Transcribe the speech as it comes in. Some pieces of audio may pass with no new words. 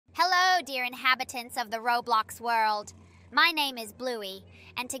dear inhabitants of the Roblox world. My name is Bluey,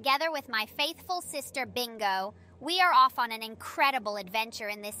 and together with my faithful sister Bingo, we are off on an incredible adventure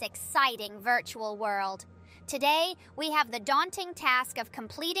in this exciting virtual world. Today, we have the daunting task of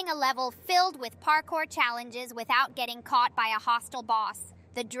completing a level filled with parkour challenges without getting caught by a hostile boss,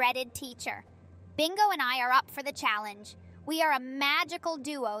 the dreaded teacher. Bingo and I are up for the challenge. We are a magical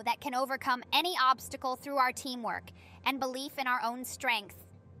duo that can overcome any obstacle through our teamwork and belief in our own strength.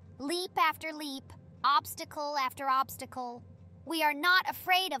 Leap after leap, obstacle after obstacle. We are not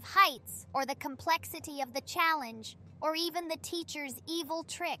afraid of heights or the complexity of the challenge or even the teacher's evil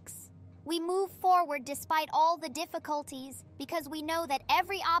tricks. We move forward despite all the difficulties because we know that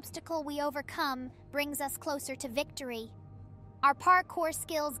every obstacle we overcome brings us closer to victory. Our parkour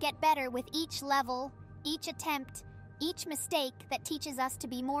skills get better with each level, each attempt, each mistake that teaches us to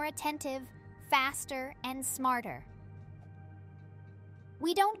be more attentive, faster, and smarter.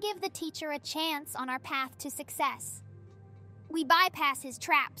 We don't give the teacher a chance on our path to success. We bypass his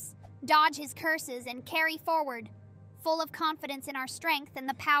traps, dodge his curses, and carry forward, full of confidence in our strength and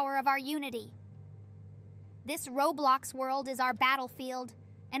the power of our unity. This Roblox world is our battlefield,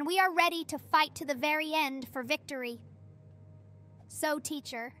 and we are ready to fight to the very end for victory. So,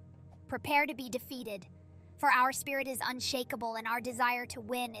 teacher, prepare to be defeated, for our spirit is unshakable and our desire to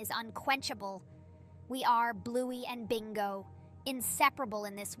win is unquenchable. We are Bluey and Bingo, inseparable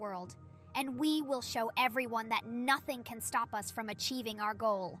in this world, and we will show everyone that nothing can stop us from achieving our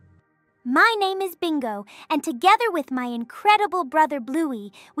goal. My name is Bingo, and together with my incredible brother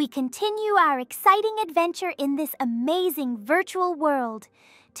Bluey, we continue our exciting adventure in this amazing virtual world.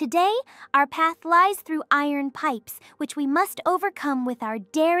 Today, our path lies through iron pipes, which we must overcome with our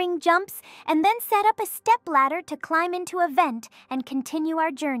daring jumps and then set up a stepladder to climb into a vent and continue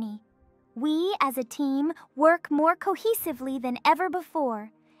our journey. We, as a team, work more cohesively than ever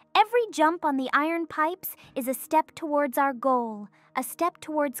before. Every jump on the iron pipes is a step towards our goal, a step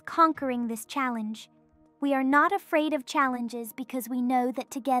towards conquering this challenge. We are not afraid of challenges because we know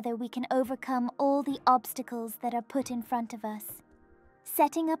that together we can overcome all the obstacles that are put in front of us.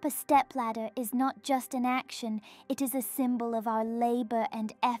 Setting up a stepladder is not just an action, it is a symbol of our labor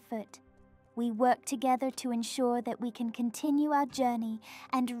and effort. We work together to ensure that we can continue our journey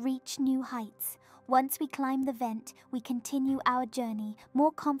and reach new heights. Once we climb the vent, we continue our journey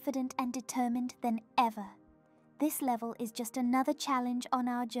more confident and determined than ever. This level is just another challenge on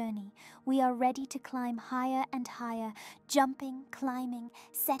our journey. We are ready to climb higher and higher, jumping, climbing,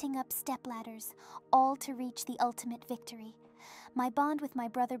 setting up stepladders, all to reach the ultimate victory. My bond with my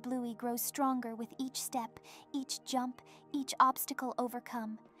brother Bluey grows stronger with each step, each jump, each obstacle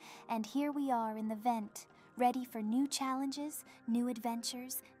overcome. And here we are in the vent, ready for new challenges, new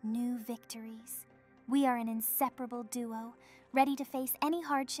adventures, new victories. We are an inseparable duo, ready to face any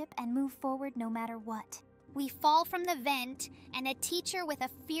hardship and move forward no matter what. We fall from the vent, and a teacher with a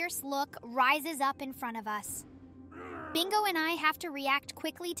fierce look rises up in front of us. Bingo and I have to react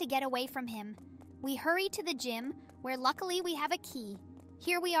quickly to get away from him. We hurry to the gym, where luckily we have a key.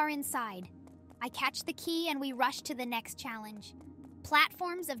 Here we are inside. I catch the key and we rush to the next challenge.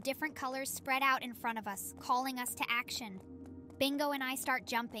 Platforms of different colors spread out in front of us, calling us to action. Bingo and I start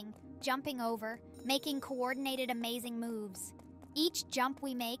jumping over, making coordinated amazing moves. Each jump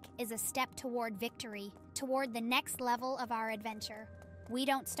we make is a step toward victory, toward the next level of our adventure. We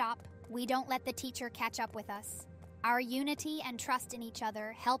don't stop. We don't let the teacher catch up with us. Our unity and trust in each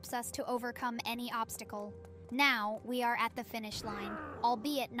other helps us to overcome any obstacle. Now we are at the finish line,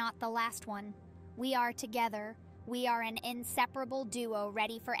 albeit not the last one. We are together. We are an inseparable duo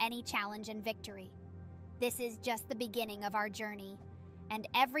ready for any challenge and victory. This is just the beginning of our journey, and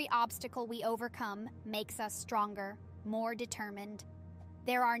every obstacle we overcome makes us stronger, more determined.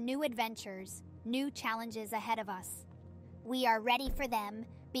 There are new adventures, new challenges ahead of us. We are ready for them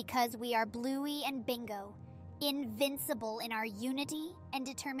because we are Bluey and Bingo, invincible in our unity and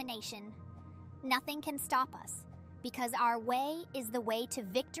determination. Nothing can stop us because our way is the way to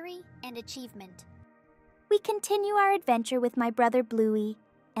victory and achievement. We continue our adventure with my brother Bluey,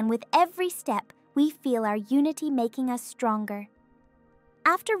 and with every step, we feel our unity making us stronger.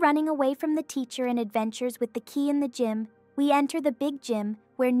 After running away from the teacher and adventures with the key in the gym, we enter the big gym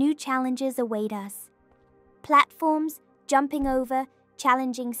where new challenges await us. Platforms, jumping over,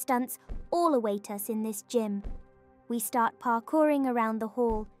 challenging stunts all await us in this gym. We start parkouring around the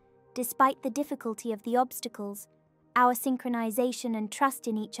hall. Despite the difficulty of the obstacles, our synchronization and trust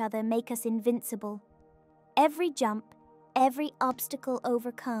in each other make us invincible. Every jump, every obstacle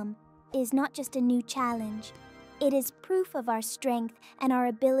overcome is not just a new challenge. It is proof of our strength and our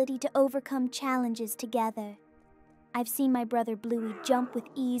ability to overcome challenges together. I've seen my brother Bluey jump with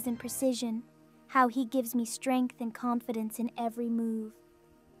ease and precision, how he gives me strength and confidence in every move.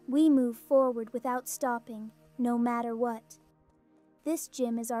 We move forward without stopping, no matter what. This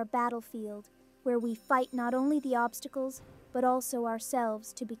gym is our battlefield, where we fight not only the obstacles, but also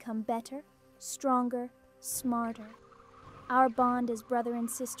ourselves to become better, stronger, smarter. Our bond as brother and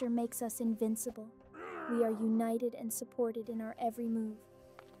sister makes us invincible. We are united and supported in our every move.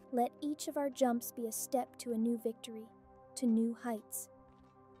 Let each of our jumps be a step to a new victory, to new heights.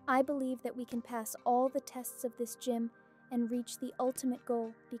 I believe that we can pass all the tests of this gym and reach the ultimate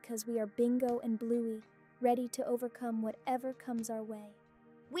goal because we are Bingo and Bluey, ready to overcome whatever comes our way.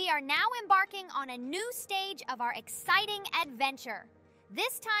 We are now embarking on a new stage of our exciting adventure.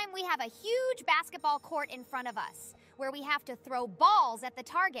 This time we have a huge basketball court in front of us, where we have to throw balls at the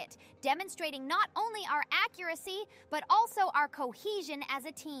target, demonstrating not only our accuracy, but also our cohesion as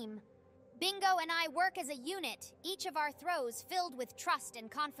a team. Bingo and I work as a unit, each of our throws filled with trust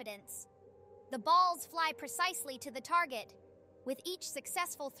and confidence. The balls fly precisely to the target. With each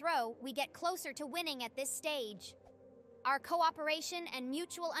successful throw, we get closer to winning at this stage. Our cooperation and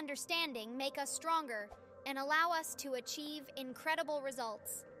mutual understanding make us stronger and allow us to achieve incredible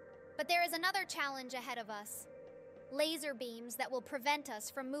results. But there is another challenge ahead of us: laser beams that will prevent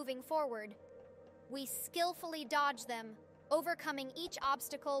us from moving forward. We skillfully dodge them, overcoming each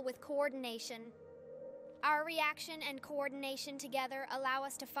obstacle with coordination. Our reaction and coordination together allow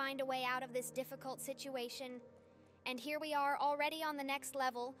us to find a way out of this difficult situation. And here we are already on the next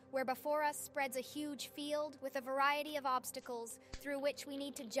level, where before us spreads a huge field with a variety of obstacles through which we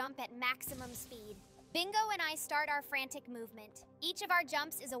need to jump at maximum speed. Bingo and I start our frantic movement. Each of our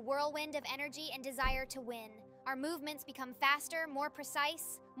jumps is a whirlwind of energy and desire to win. Our movements become faster, more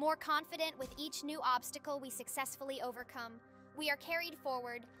precise, more confident with each new obstacle we successfully overcome. We are carried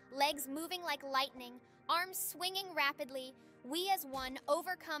forward, legs moving like lightning, arms swinging rapidly. We as one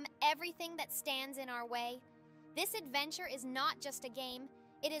overcome everything that stands in our way. This adventure is not just a game,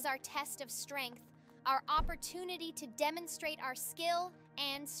 it is our test of strength, our opportunity to demonstrate our skill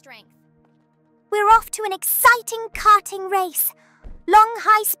and strength. We're off to an exciting karting race. Long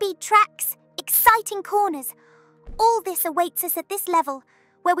high-speed tracks, exciting corners. All this awaits us at this level,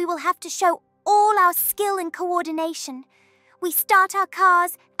 where we will have to show all our skill and coordination. We start our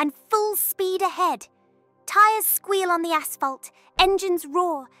cars and full speed ahead. Tires squeal on the asphalt, engines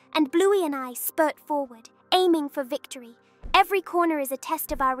roar, and Bluey and I spurt forward, aiming for victory. Every corner is a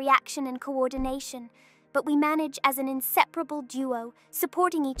test of our reaction and coordination, but we manage as an inseparable duo,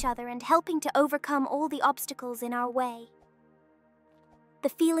 supporting each other and helping to overcome all the obstacles in our way. The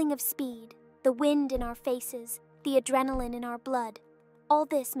feeling of speed, the wind in our faces, the adrenaline in our blood, all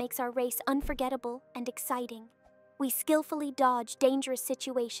this makes our race unforgettable and exciting. We skillfully dodge dangerous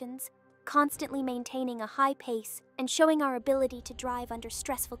situations, constantly maintaining a high pace and showing our ability to drive under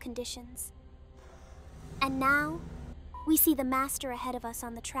stressful conditions. And now, we see the master ahead of us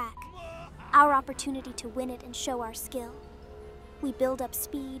on the track, our opportunity to win it and show our skill. We build up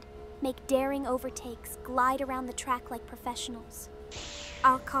speed, make daring overtakes, glide around the track like professionals.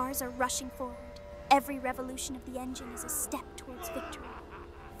 Our cars are rushing forward. Every revolution of the engine is a step towards victory.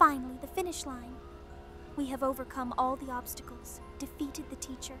 Finally, the finish line. We have overcome all the obstacles, defeated the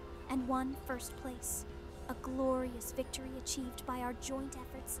teacher, and won first place. A glorious victory achieved by our joint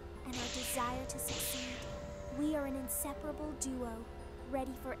efforts and our desire to succeed. We are an inseparable duo,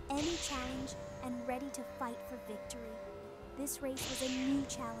 ready for any challenge and ready to fight for victory. This race was a new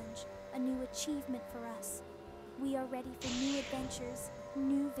challenge, a new achievement for us. We are ready for new adventures,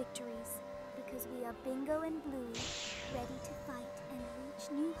 new victories, because we are Bingo and Bluey, ready to fight and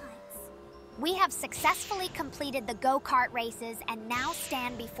reach new heights. We have successfully completed the go-kart races and now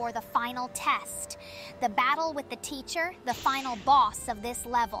stand before the final test, the battle with the teacher, the final boss of this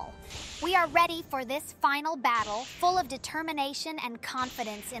level. We are ready for this final battle, full of determination and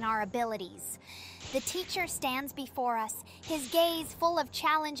confidence in our abilities. The teacher stands before us, his gaze full of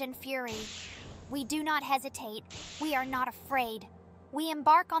challenge and fury. We do not hesitate. We are not afraid. We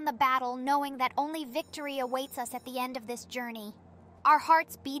embark on the battle knowing that only victory awaits us at the end of this journey. Our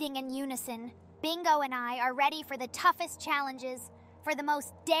hearts beating in unison, Bingo and I are ready for the toughest challenges, for the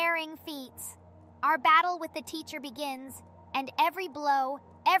most daring feats. Our battle with the teacher begins, and every blow,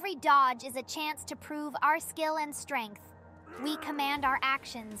 every dodge is a chance to prove our skill and strength. We command our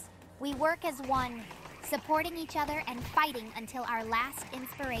actions. We work as one, supporting each other and fighting until our last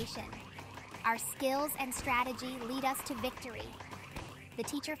inspiration. Our skills and strategy lead us to victory. The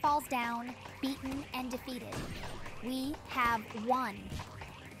teacher falls down, beaten and defeated. We have won.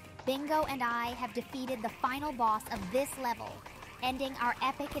 Bingo and I have defeated the final boss of this level, ending our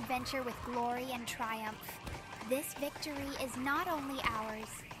epic adventure with glory and triumph. This victory is not only ours,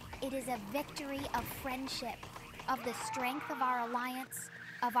 it is a victory of friendship, of the strength of our alliance,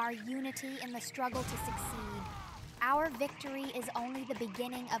 of our unity in the struggle to succeed. Our victory is only the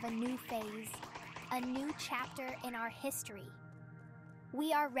beginning of a new phase, a new chapter in our history.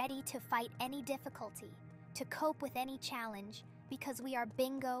 We are ready to fight any difficulty, to cope with any challenge, because we are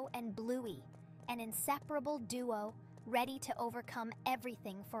Bingo and Bluey, an inseparable duo ready to overcome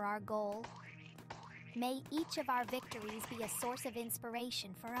everything for our goal. May each of our victories be a source of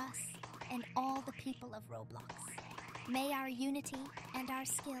inspiration for us and all the people of Roblox. May our unity and our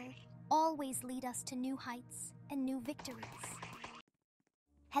skill always lead us to new heights and new victories.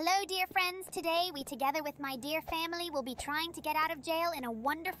 Hello, dear friends. Today, we, together with my dear family, will be trying to get out of jail in a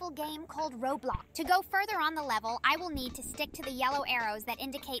wonderful game called Roblox. To go further on the level, I will need to stick to the yellow arrows that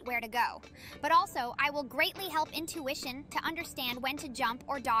indicate where to go. But also, I will greatly help intuition to understand when to jump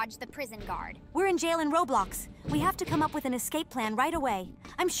or dodge the prison guard. We're in jail in Roblox. We have to come up with an escape plan right away.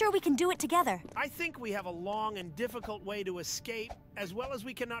 I'm sure we can do it together. I think we have a long and difficult way to escape, as well as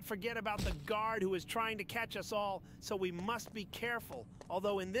we cannot forget about the guard who is trying to catch us all, so we must be careful.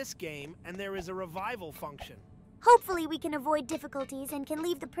 Although in this game, and there is a revival function. Hopefully we can avoid difficulties and can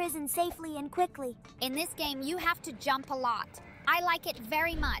leave the prison safely and quickly. In this game, you have to jump a lot. I like it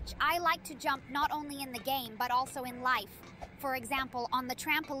very much. I like to jump not only in the game, but also in life. For example, on the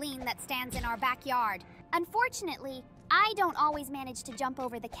trampoline that stands in our backyard. Unfortunately, I don't always manage to jump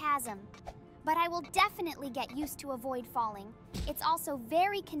over the chasm. But I will definitely get used to avoid falling. It's also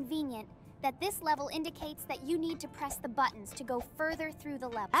very convenient that this level indicates that you need to press the buttons to go further through the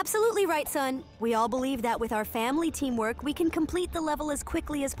level. Absolutely right, son. We all believe that with our family teamwork, we can complete the level as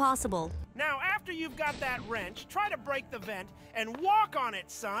quickly as possible. Now, after you've got that wrench, try to break the vent and walk on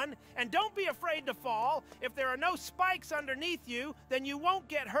it, son. And don't be afraid to fall. If there are no spikes underneath you, then you won't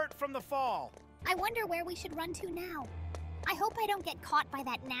get hurt from the fall. I wonder where we should run to now. I hope I don't get caught by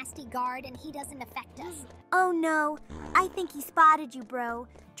that nasty guard and he doesn't affect us. Oh no, I think he spotted you, bro.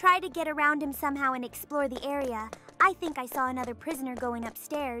 Try to get around him somehow and explore the area. I think I saw another prisoner going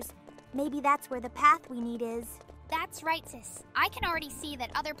upstairs. Maybe that's where the path we need is. That's right, sis. I can already see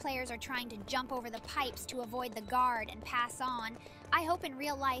that other players are trying to jump over the pipes to avoid the guard and pass on. I hope in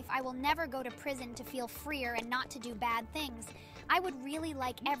real life I will never go to prison to feel freer and not to do bad things. I would really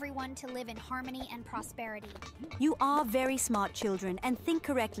like everyone to live in harmony and prosperity. You are very smart children and think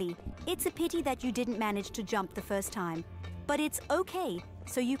correctly. It's a pity that you didn't manage to jump the first time. But it's okay,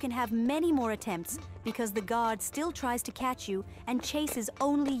 so you can have many more attempts because the guard still tries to catch you and chases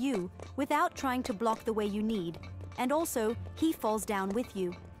only you without trying to block the way you need. And also, he falls down with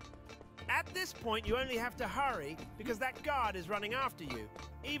you. At this point, you only have to hurry because that guard is running after you.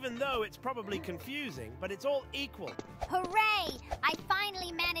 Even though it's probably confusing, but it's all equal. Hooray! I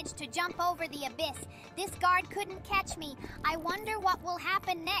finally managed to jump over the abyss. This guard couldn't catch me. I wonder what will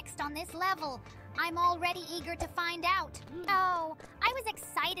happen next on this level. I'm already eager to find out. Oh, I was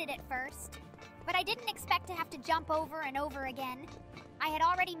excited at first, but I didn't expect to have to jump over and over again. I had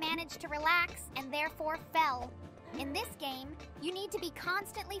already managed to relax and therefore fell. In this game, you need to be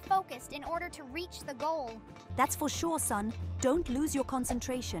constantly focused in order to reach the goal. That's for sure, son. Don't lose your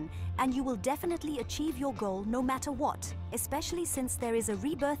concentration, and you will definitely achieve your goal no matter what, especially since there is a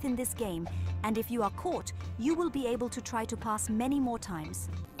rebirth in this game, and if you are caught, you will be able to try to pass many more times.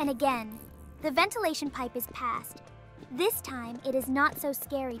 And again, the ventilation pipe is passed. This time, it is not so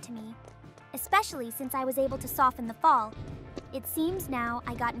scary to me, especially since I was able to soften the fall. It seems now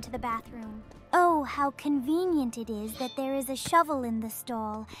I got into the bathroom. Oh, how convenient it is that there is a shovel in the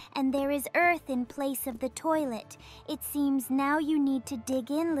stall, and there is earth in place of the toilet. It seems now you need to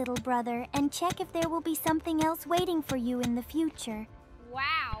dig in, little brother, and check if there will be something else waiting for you in the future.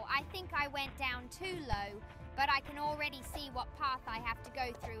 Wow, I think I went down too low, but I can already see what path I have to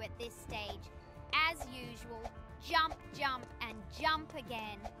go through at this stage. As usual, jump, jump, and jump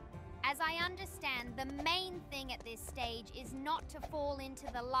again. As I understand, the main thing at this stage is not to fall into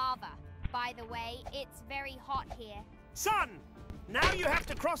the lava. By the way, it's very hot here. Son! Now you have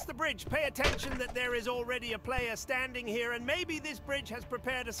to cross the bridge. Pay attention that there is already a player standing here, and maybe this bridge has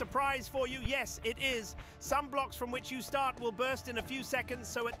prepared a surprise for you. Yes, it is. Some blocks from which you start will burst in a few seconds,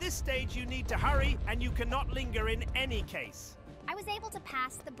 so at this stage you need to hurry, and you cannot linger in any case. I was able to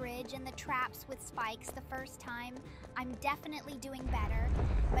pass the bridge and the traps with spikes the first time. I'm definitely doing better,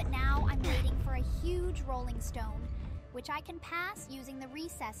 but now I'm waiting for a huge rolling stone, which I can pass using the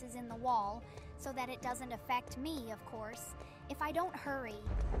recesses in the wall so that it doesn't affect me, of course, if I don't hurry.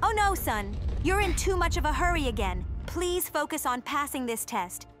 Oh no, son. You're in too much of a hurry again. Please focus on passing this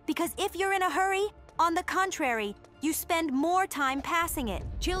test, because if you're in a hurry, on the contrary, you spend more time passing it.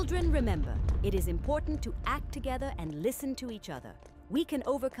 Children, remember, It is important to act together and listen to each other. We can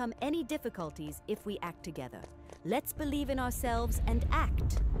overcome any difficulties if we act together. Let's believe in ourselves and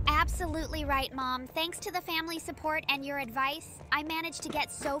act. Absolutely right, Mom. Thanks to the family support and your advice, I managed to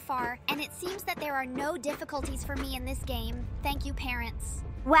get so far, and it seems that there are no difficulties for me in this game. Thank you, parents.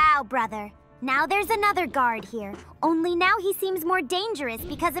 Wow, brother. Now there's another guard here. Only now he seems more dangerous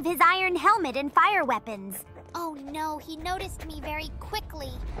because of his iron helmet and fire weapons. Oh no, he noticed me very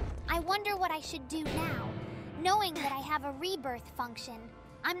quickly. I wonder what I should do now. Knowing that I have a rebirth function,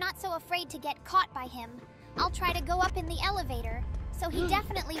 I'm not so afraid to get caught by him. I'll try to go up in the elevator, so he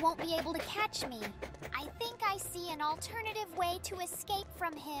definitely won't be able to catch me. I think I see an alternative way to escape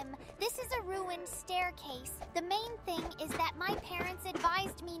from him. This is a ruined staircase. The main thing is that my parents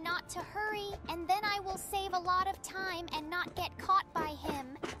advised me not to hurry, and then I will save a lot of time and not get caught by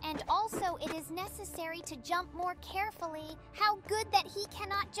him. And also, it is necessary to jump more carefully. How good that he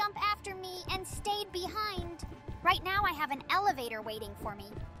cannot jump after me and stayed behind. Right now, I have an elevator waiting for me,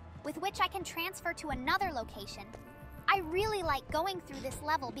 with which I can transfer to another location. I really like going through this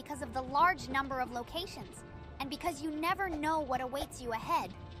level because of the large number of locations, and because you never know what awaits you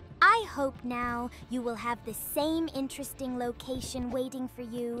ahead. I hope now you will have the same interesting location waiting for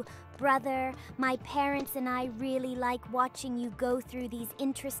you. Brother, my parents and I really like watching you go through these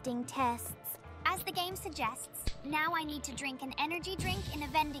interesting tests. As the game suggests, now I need to drink an energy drink in a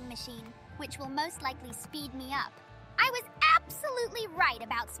vending machine, which will most likely speed me up. I was absolutely right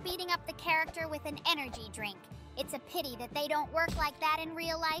about speeding up the character with an energy drink. It's a pity that they don't work like that in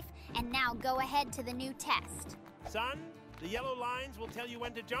real life, and now go ahead to the new test. Son, the yellow lines will tell you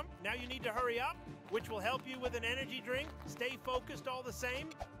when to jump. Now you need to hurry up, which will help you with an energy drink. Stay focused all the same.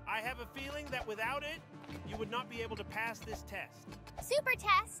 I have a feeling that without it, you would not be able to pass this test. Super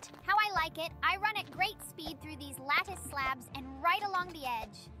test! How I like it, I run at great speed through these lattice slabs and right along the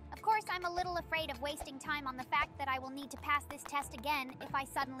edge. Of course, I'm a little afraid of wasting time on the fact that I will need to pass this test again if I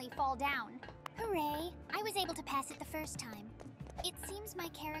suddenly fall down. Hooray! I was able to pass it the first time. It seems my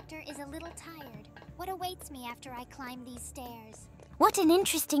character is a little tired. What awaits me after I climb these stairs? What an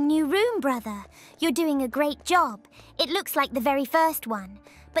interesting new room, brother. You're doing a great job. It looks like the very first one.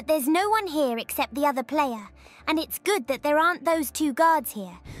 But there's no one here except the other player. And it's good that there aren't those two guards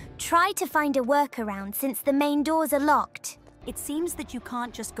here. Try to find a workaround since the main doors are locked. It seems that you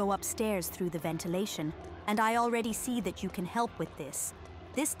can't just go upstairs through the ventilation, and I already see that you can help with this.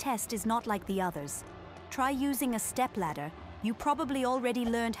 This test is not like the others. Try using a stepladder. You probably already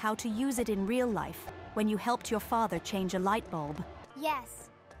learned how to use it in real life when you helped your father change a light bulb. Yes,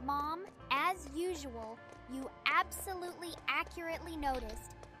 Mom, as usual, you absolutely accurately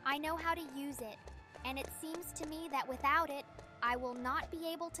noticed. I know how to use it, and it seems to me that without it, I will not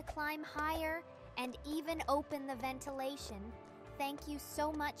be able to climb higher and even open the ventilation. Thank you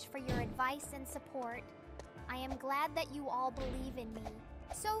so much for your advice and support. I am glad that you all believe in me.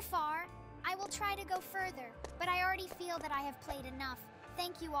 So far, I will try to go further, but I already feel that I have played enough.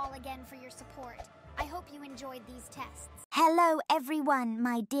 Thank you all again for your support. I hope you enjoyed these tests. Hello, everyone,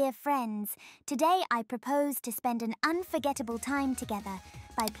 my dear friends. Today, I propose to spend an unforgettable time together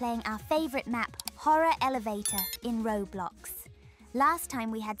by playing our favorite map, Horror Elevator, in Roblox. Last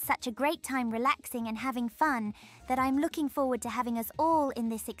time we had such a great time relaxing and having fun that I'm looking forward to having us all in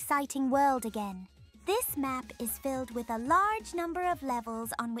this exciting world again. This map is filled with a large number of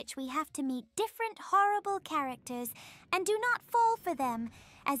levels on which we have to meet different horrible characters and do not fall for them.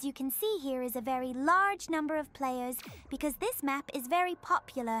 As you can see, here is a very large number of players because this map is very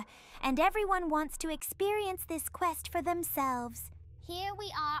popular and everyone wants to experience this quest for themselves. Here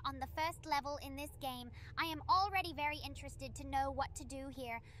we are on the first level in this game. I am already very interested to know what to do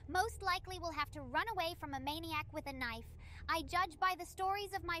here. Most likely we'll have to run away from a maniac with a knife. I judge by the stories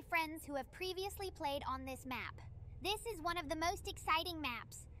of my friends who have previously played on this map. This is one of the most exciting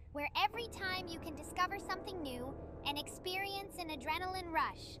maps, where every time you can discover something new and experience an adrenaline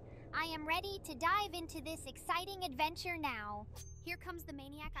rush. I am ready to dive into this exciting adventure now. Here comes the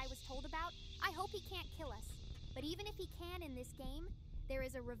maniac I was told about. I hope he can't kill us. But even if he can in this game, there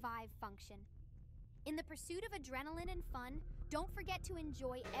is a revive function. In the pursuit of adrenaline and fun, don't forget to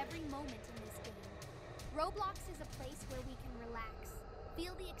enjoy every moment in this game. Roblox is a place where we can relax,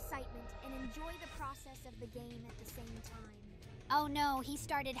 feel the excitement, and enjoy the process of the game at the same time. Oh no, he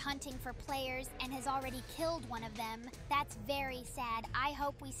started hunting for players and has already killed one of them. That's very sad. I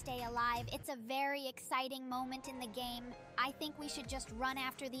hope we stay alive. It's a very exciting moment in the game. I think we should just run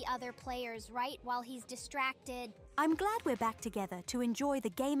after the other players, right, while he's distracted. I'm glad we're back together to enjoy the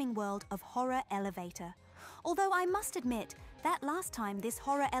gaming world of Horror Elevator. Although I must admit, that last time this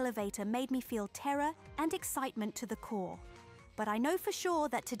Horror Elevator made me feel terror and excitement to the core. But I know for sure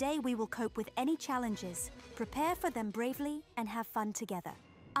that today we will cope with any challenges, prepare for them bravely, and have fun together.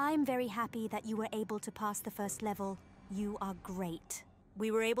 I'm very happy that you were able to pass the first level. You are great. We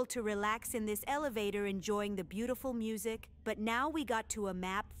were able to relax in this elevator enjoying the beautiful music, but now we got to a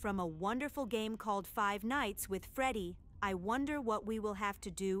map from a wonderful game called Five Nights with Freddy. I wonder what we will have to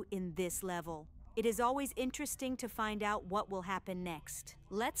do in this level. It is always interesting to find out what will happen next.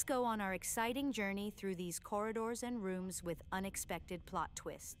 Let's go on our exciting journey through these corridors and rooms with unexpected plot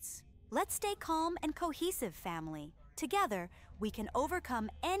twists. Let's stay calm and cohesive, family. Together, we can overcome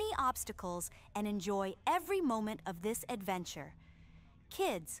any obstacles and enjoy every moment of this adventure.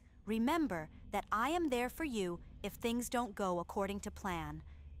 Kids, remember that I am there for you if things don't go according to plan.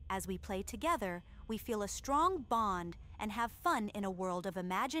 As we play together, we feel a strong bond and have fun in a world of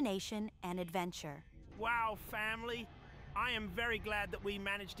imagination and adventure. Wow, family. I am very glad that we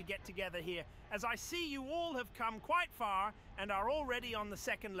managed to get together here, as I see you all have come quite far and are already on the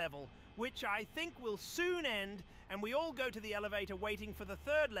second level, which I think will soon end, and we all go to the elevator waiting for the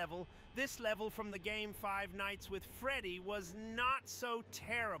third level. This level from the game Five Nights with Freddy was not so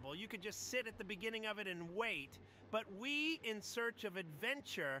terrible. You could just sit at the beginning of it and wait. But we, in search of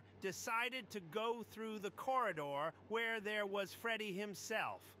adventure, decided to go through the corridor where there was Freddy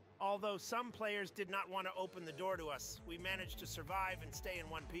himself. Although some players did not want to open the door to us, we managed to survive and stay in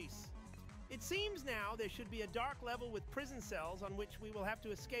one piece. It seems now there should be a dark level with prison cells on which we will have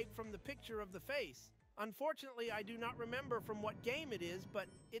to escape from the picture of the face. Unfortunately, I do not remember from what game it is, but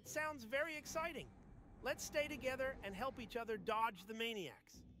it sounds very exciting. Let's stay together and help each other dodge the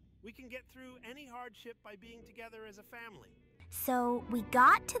maniacs. We can get through any hardship by being together as a family. So we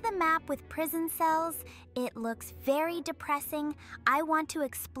got to the map with prison cells. It looks very depressing. I want to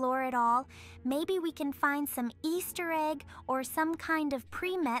explore it all. Maybe we can find some Easter egg or some kind of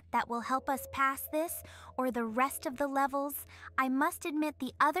pre-met that will help us pass this or the rest of the levels. I must admit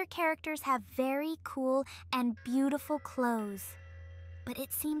the other characters have very cool and beautiful clothes. But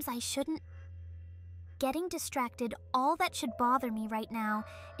it seems I shouldn't. Getting distracted, all that should bother me right now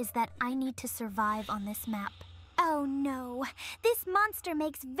is that I need to survive on this map. Oh no, this monster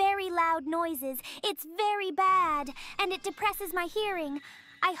makes very loud noises. It's very bad, and it depresses my hearing.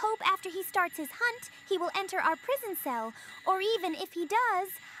 I hope after he starts his hunt, he will enter our prison cell, or even if he does,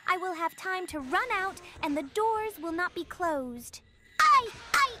 I will have time to run out and the doors will not be closed. I'm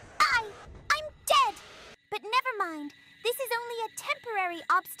dead! But never mind, this is only a temporary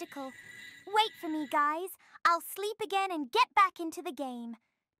obstacle. Wait for me, guys. I'll sleep again and get back into the game.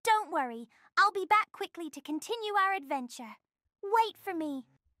 Don't worry, I'll be back quickly to continue our adventure. Wait for me.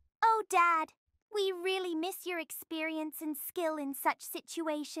 Oh, Dad, we really miss your experience and skill in such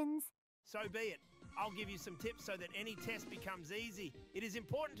situations. So be it. I'll give you some tips so that any test becomes easy. It is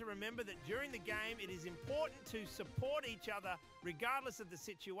important to remember that during the game, it is important to support each other regardless of the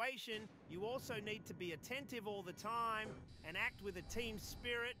situation. You also need to be attentive all the time and act with a team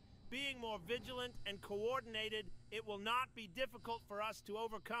spirit. Being more vigilant and coordinated, it will not be difficult for us to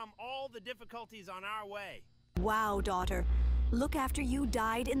overcome all the difficulties on our way. Wow, daughter. Look, after you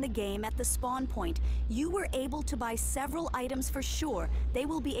died in the game at the spawn point, you were able to buy several items for sure. They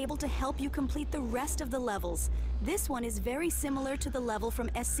will be able to help you complete the rest of the levels. This one is very similar to the level from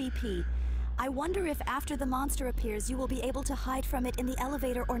SCP. I wonder if after the monster appears, you will be able to hide from it in the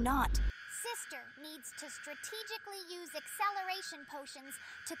elevator or not. Sister needs to strategically use acceleration potions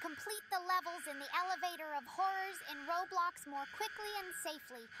to complete the levels in the elevator of horrors in Roblox more quickly and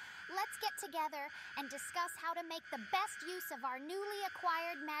safely. Let's get together and discuss how to make the best use of our newly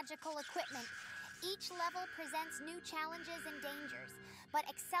acquired magical equipment. Each level presents new challenges and dangers, but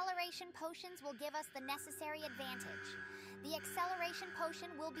acceleration potions will give us the necessary advantage. The acceleration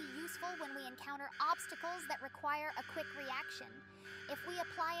potion will be useful when we encounter obstacles that require a quick reaction. If we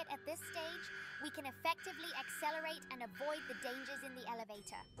apply it at this stage, we can effectively accelerate and avoid the dangers in the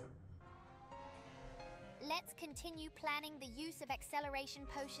elevator. Let's continue planning the use of acceleration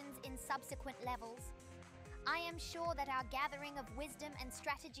potions in subsequent levels. I am sure that our gathering of wisdom and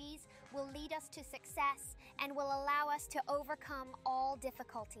strategies will lead us to success and will allow us to overcome all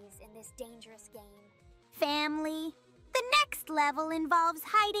difficulties in this dangerous game. Family, the next level involves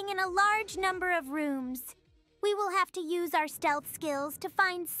hiding in a large number of rooms. We will have to use our stealth skills to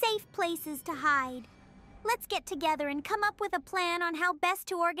find safe places to hide. Let's get together and come up with a plan on how best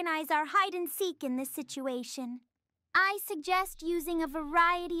to organize our hide and seek in this situation. I suggest using a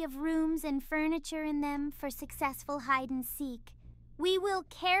variety of rooms and furniture in them for successful hide and seek. We will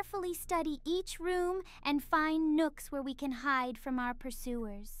carefully study each room and find nooks where we can hide from our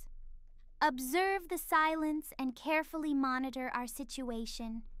pursuers. Observe the silence and carefully monitor our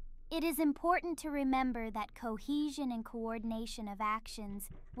situation. It is important to remember that cohesion and coordination of actions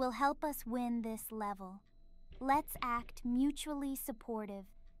will help us win this level. Let's act mutually supportive,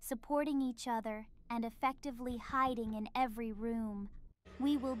 supporting each other and effectively hiding in every room.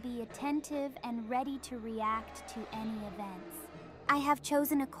 We will be attentive and ready to react to any events. I have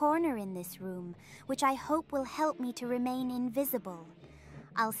chosen a corner in this room, which I hope will help me to remain invisible.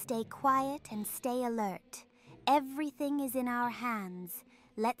 I'll stay quiet and stay alert. Everything is in our hands.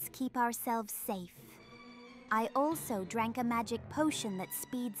 Let's keep ourselves safe. I also drank a magic potion that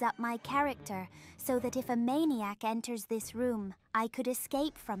speeds up my character, so that if a maniac enters this room, I could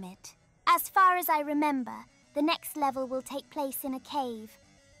escape from it. As far as I remember, the next level will take place in a cave,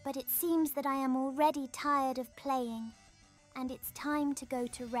 but it seems that I am already tired of playing, and it's time to go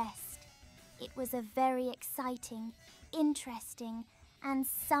to rest. It was a very exciting, interesting, and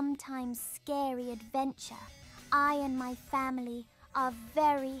sometimes scary adventure. I and my family are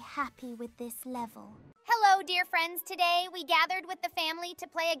very happy with this level. Hello, dear friends. Today, we gathered with the family to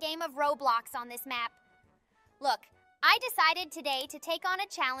play a game of Roblox on this map. Look, I decided today to take on a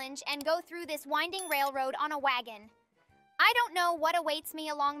challenge and go through this winding railroad on a wagon. I don't know what awaits me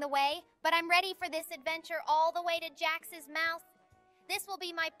along the way, but I'm ready for this adventure all the way to Jax's mouth. This will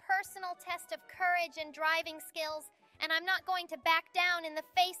be my personal test of courage and driving skills, and I'm not going to back down in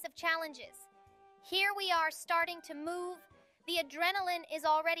the face of challenges. Here we are starting to move. The adrenaline is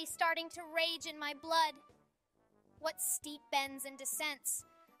already starting to rage in my blood. What steep bends and descents.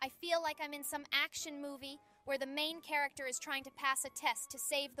 I feel like I'm in some action movie where the main character is trying to pass a test to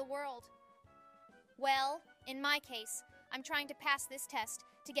save the world. Well, in my case, I'm trying to pass this test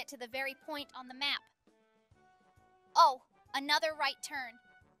to get to the very point on the map. Oh, another right turn.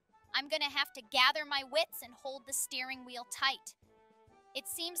 I'm gonna have to gather my wits and hold the steering wheel tight. It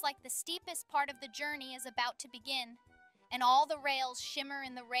seems like the steepest part of the journey is about to begin, and all the rails shimmer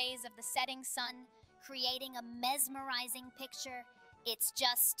in the rays of the setting sun, creating a mesmerizing picture. It's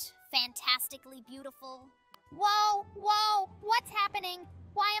just fantastically beautiful. Whoa, whoa, what's happening?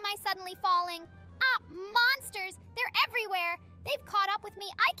 Why am I suddenly falling? Ah, monsters! They're everywhere! They've caught up with me.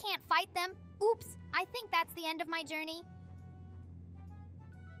 I can't fight them. Oops, I think that's the end of my journey.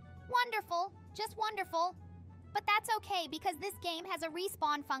 Wonderful, just wonderful. But that's okay because this game has a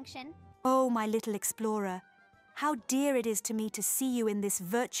respawn function. Oh, my little explorer. How dear it is to me to see you in this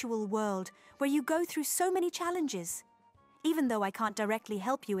virtual world where you go through so many challenges. Even though I can't directly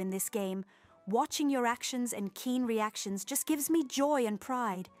help you in this game, watching your actions and keen reactions just gives me joy and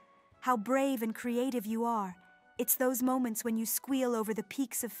pride. How brave and creative you are. It's those moments when you squeal over the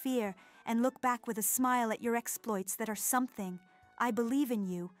peaks of fear and look back with a smile at your exploits that are something. I believe in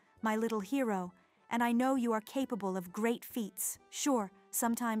you, my little hero, and I know you are capable of great feats. Sure,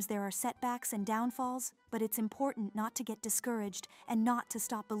 sometimes there are setbacks and downfalls, but it's important not to get discouraged and not to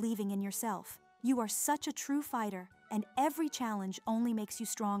stop believing in yourself. You are such a true fighter, and every challenge only makes you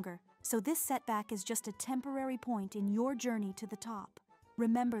stronger. So this setback is just a temporary point in your journey to the top.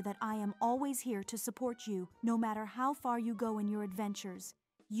 Remember that I am always here to support you, no matter how far you go in your adventures.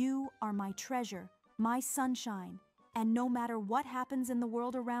 You are my treasure, my sunshine, and no matter what happens in the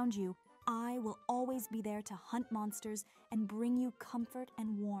world around you, I will always be there to hunt monsters and bring you comfort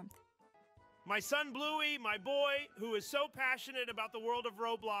and warmth. My son Bluey, my boy, who is so passionate about the world of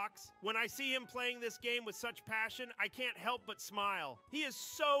Roblox, when I see him playing this game with such passion, I can't help but smile. He is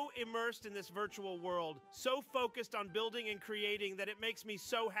so immersed in this virtual world, so focused on building and creating that it makes me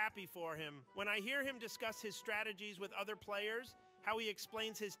so happy for him. When I hear him discuss his strategies with other players, how he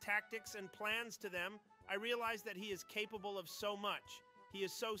explains his tactics and plans to them, I realize that he is capable of so much. He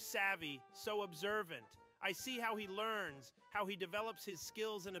is so savvy, so observant. I see how he learns, how he develops his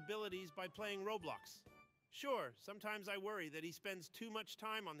skills and abilities by playing Roblox. Sure, sometimes I worry that he spends too much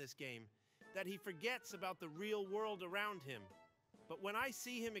time on this game, that he forgets about the real world around him. But when I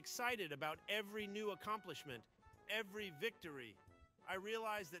see him excited about every new accomplishment, every victory, I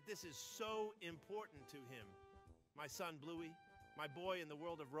realize that this is so important to him. My son Bluey, my boy in the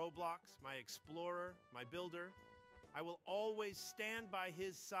world of Roblox, my explorer, my builder, I will always stand by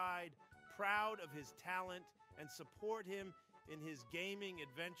his side, proud of his talent, and support him in his gaming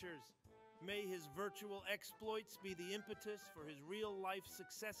adventures. May his virtual exploits be the impetus for his real-life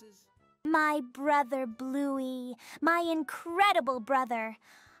successes. My brother Bluey, my incredible brother.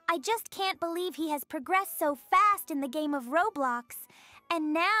 I just can't believe he has progressed so fast in the game of Roblox.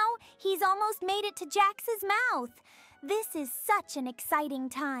 And now he's almost made it to Jax's mouth. This is such an exciting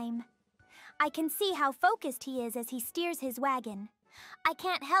time. I can see how focused he is as he steers his wagon. I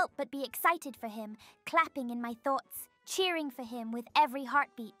can't help but be excited for him, clapping in my thoughts, cheering for him with every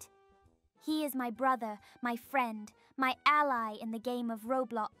heartbeat. He is my brother, my friend, my ally in the game of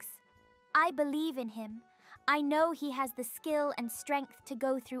Roblox. I believe in him. I know he has the skill and strength to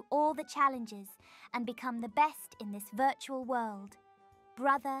go through all the challenges and become the best in this virtual world.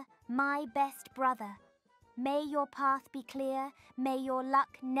 Brother, my best brother, may your path be clear, may your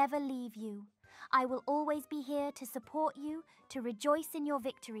luck never leave you. I will always be here to support you, to rejoice in your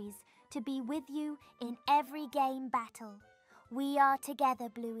victories, to be with you in every game battle. We are together,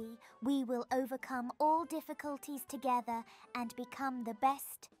 Bluey. We will overcome all difficulties together and become the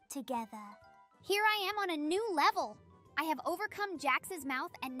best together. Here I am on a new level. I have overcome Jax's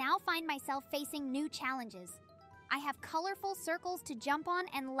mouth and now find myself facing new challenges. I have colorful circles to jump on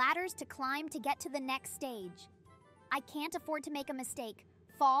and ladders to climb to get to the next stage. I can't afford to make a mistake,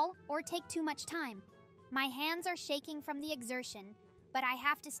 fall, or take too much time. My hands are shaking from the exertion, but I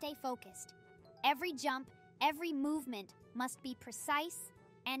have to stay focused. Every jump, every movement must be precise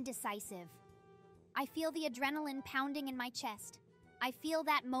and decisive. I feel the adrenaline pounding in my chest. I feel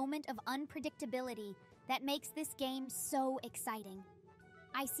that moment of unpredictability that makes this game so exciting.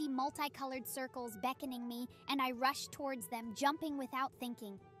 I see multicolored circles beckoning me, and I rush towards them, jumping without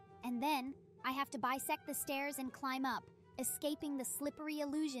thinking. And then, I have to bisect the stairs and climb up, escaping the slippery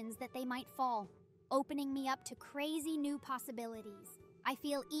illusions that they might fall, opening me up to crazy new possibilities. I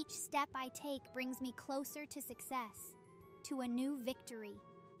feel each step I take brings me closer to success, to a new victory.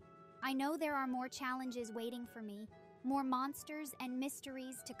 I know there are more challenges waiting for me, more monsters and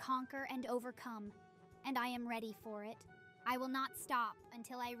mysteries to conquer and overcome, and I am ready for it. I will not stop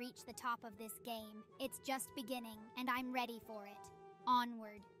until I reach the top of this game. It's just beginning, and I'm ready for it.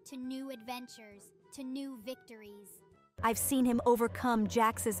 Onward, to new adventures, to new victories. I've seen him overcome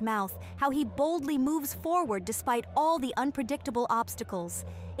Jax's mouth, how he boldly moves forward despite all the unpredictable obstacles.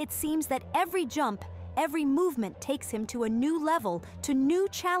 It seems that every jump, every movement takes him to a new level, to new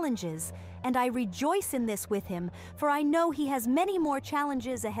challenges. And I rejoice in this with him, for I know he has many more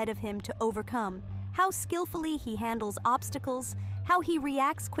challenges ahead of him to overcome. How skillfully he handles obstacles, how he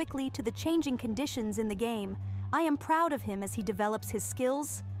reacts quickly to the changing conditions in the game. I am proud of him as he develops his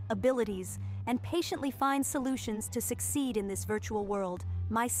skills, abilities, and patiently finds solutions to succeed in this virtual world.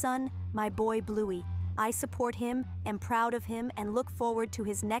 My son, my boy Bluey. I support him, am proud of him, and look forward to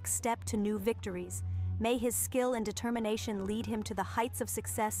his next step to new victories. May his skill and determination lead him to the heights of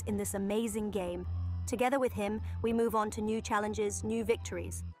success in this amazing game. Together with him, we move on to new challenges, new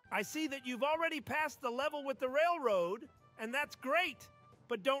victories. I see that you've already passed the level with the railroad, and that's great.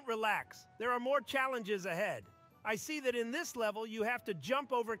 But don't relax. There are more challenges ahead. I see that in this level you have to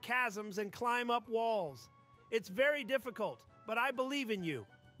jump over chasms and climb up walls. It's very difficult, but I believe in you.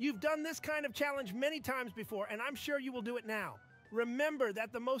 You've done this kind of challenge many times before, and I'm sure you will do it now. Remember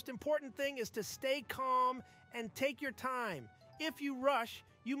that the most important thing is to stay calm and take your time. If you rush,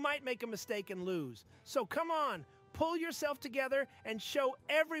 you might make a mistake and lose. So come on. Pull yourself together and show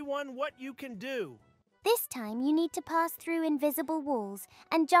everyone what you can do. This time you need to pass through invisible walls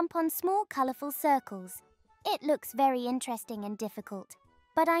and jump on small colorful circles. It looks very interesting and difficult,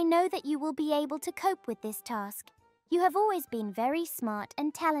 but I know that you will be able to cope with this task. You have always been very smart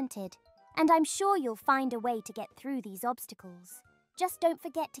and talented, and I'm sure you'll find a way to get through these obstacles. Just don't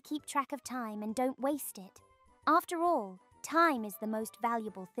forget to keep track of time and don't waste it. After all, time is the most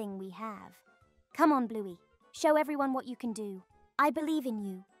valuable thing we have. Come on, Bluey. Show everyone what you can do. I believe in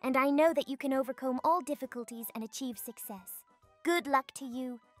you, and I know that you can overcome all difficulties and achieve success. Good luck to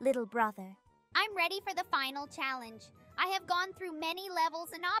you, little brother. I'm ready for the final challenge. I have gone through many levels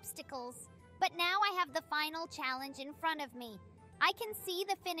and obstacles, but now I have the final challenge in front of me. I can see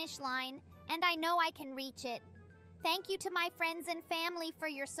the finish line, and I know I can reach it. Thank you to my friends and family for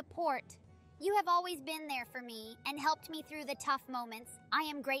your support. You have always been there for me and helped me through the tough moments. I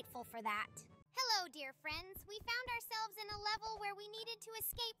am grateful for that. Hello, dear friends. We found ourselves in a level where we needed to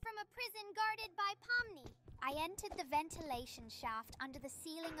escape from a prison guarded by Pomni. I entered the ventilation shaft under the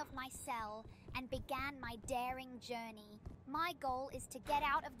ceiling of my cell and began my daring journey. My goal is to get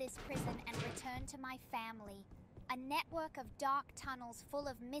out of this prison and return to my family. A network of dark tunnels full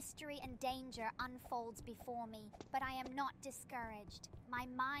of mystery and danger unfolds before me, but I am not discouraged. My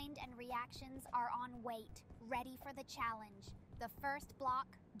mind and reactions are on weight, ready for the challenge. The first block,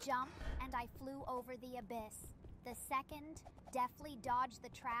 jump, and I flew over the abyss. The second, deftly dodge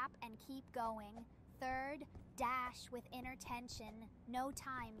the trap and keep going. Third, dash with inner tension, no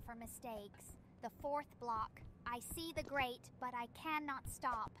time for mistakes. The fourth block, I see the great, but I cannot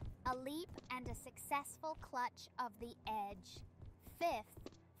stop. A leap and a successful clutch of the edge. Fifth,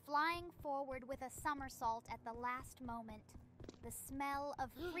 flying forward with a somersault at the last moment. The smell of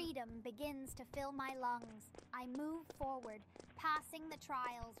freedom begins to fill my lungs. I move forward, passing the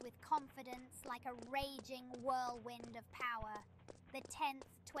trials with confidence like a raging whirlwind of power. The 10th,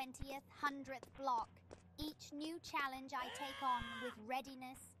 20th, 100th block. Each new challenge I take on with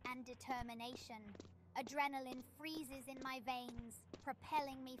readiness and determination. Adrenaline freezes in my veins,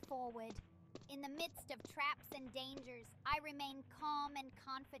 propelling me forward. In the midst of traps and dangers, I remain calm and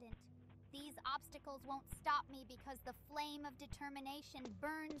confident. These obstacles won't stop me because the flame of determination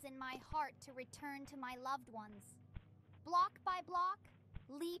burns in my heart to return to my loved ones. Block by block,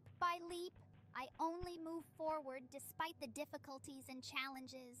 leap by leap, I only move forward despite the difficulties and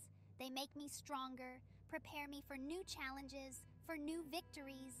challenges. They make me stronger, prepare me for new challenges, for new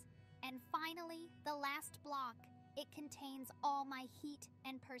victories. And finally, the last block. It contains all my heat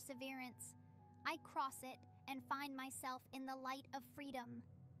and perseverance. I cross it and find myself in the light of freedom.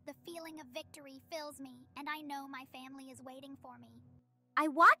 The feeling of victory fills me, and I know my family is waiting for me. I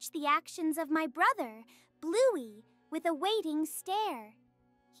watch the actions of my brother, Bluey, with a waiting stare.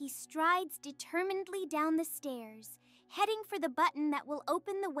 He strides determinedly down the stairs, heading for the button that will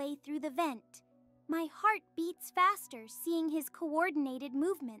open the way through the vent. My heart beats faster seeing his coordinated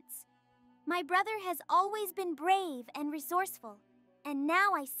movements. My brother has always been brave and resourceful, and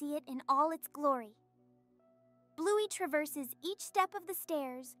now I see it in all its glory. Bluey traverses each step of the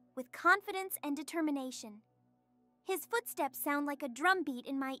stairs with confidence and determination. His footsteps sound like a drumbeat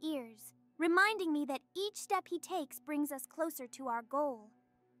in my ears, reminding me that each step he takes brings us closer to our goal.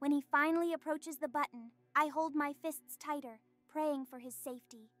 When he finally approaches the button, I hold my fists tighter, praying for his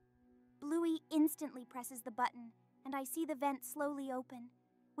safety. Bluey instantly presses the button, and I see the vent slowly open.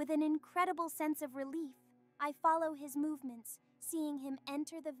 With an incredible sense of relief, I follow his movements, seeing him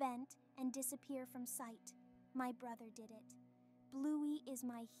enter the vent and disappear from sight. My brother did it. Bluey is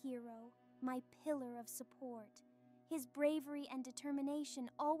my hero, my pillar of support. His bravery and determination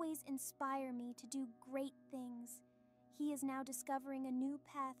always inspire me to do great things. He is now discovering a new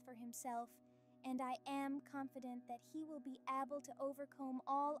path for himself, and I am confident that he will be able to overcome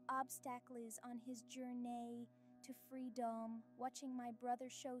all obstacles on his journey to freedom. Watching my brother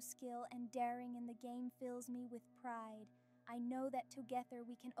show skill and daring in the game fills me with pride. I know that together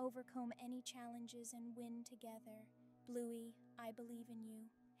we can overcome any challenges and win together. Bluey, I believe in you.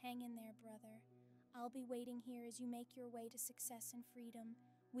 Hang in there, brother. I'll be waiting here as you make your way to success and freedom.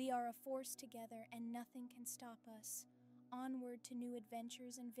 We are a force together, and nothing can stop us. Onward to new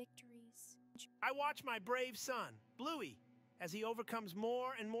adventures and victories. I watch my brave son, Bluey, as he overcomes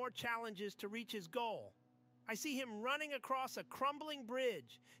more and more challenges to reach his goal. I see him running across a crumbling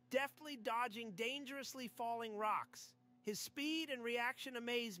bridge, deftly dodging dangerously falling rocks. His speed and reaction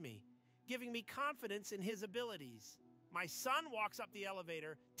amaze me, giving me confidence in his abilities. My son walks up the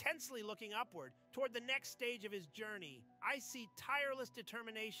elevator, tensely looking upward toward the next stage of his journey. I see tireless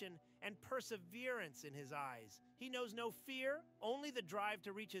determination and perseverance in his eyes. He knows no fear, only the drive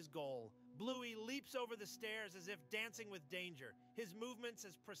to reach his goal. Bluey leaps over the stairs as if dancing with danger, his movements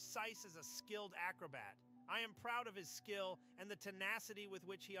as precise as a skilled acrobat. I am proud of his skill and the tenacity with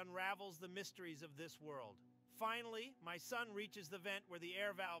which he unravels the mysteries of this world. Finally, my son reaches the vent where the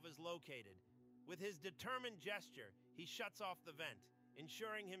air valve is located. With his determined gesture, he shuts off the vent,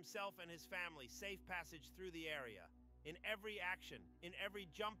 ensuring himself and his family safe passage through the area. In every action, in every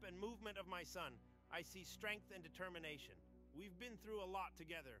jump and movement of my son, I see strength and determination. We've been through a lot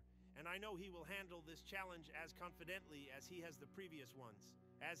together, and I know he will handle this challenge as confidently as he has the previous ones.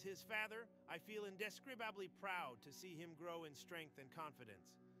 As his father, I feel indescribably proud to see him grow in strength and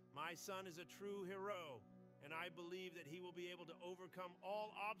confidence. My son is a true hero, and I believe that he will be able to overcome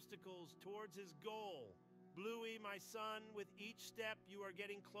all obstacles towards his goal. Bluey, my son, with each step you are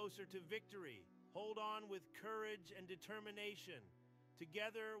getting closer to victory. Hold on with courage and determination.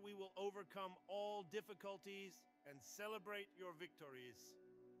 Together we will overcome all difficulties and celebrate your victories.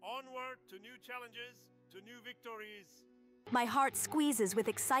 Onward to new challenges, to new victories. My heart squeezes with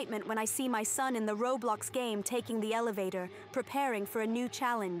excitement when I see my son in the Roblox game taking the elevator, preparing for a new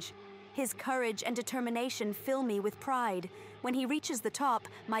challenge. His courage and determination fill me with pride. When he reaches the top,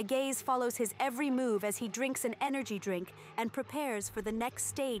 my gaze follows his every move as he drinks an energy drink and prepares for the next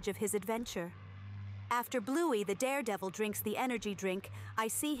stage of his adventure. After Bluey, the daredevil, drinks the energy drink, I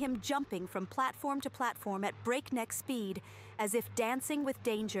see him jumping from platform to platform at breakneck speed, as if dancing with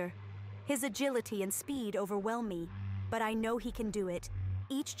danger. His agility and speed overwhelm me, but I know he can do it.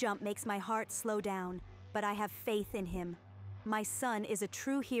 Each jump makes my heart slow down, but I have faith in him. My son is a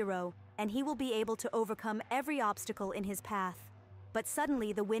true hero, and he will be able to overcome every obstacle in his path. But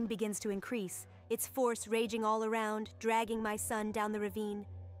suddenly the wind begins to increase, its force raging all around, dragging my son down the ravine.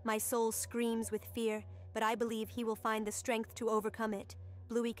 My soul screams with fear, but I believe he will find the strength to overcome it.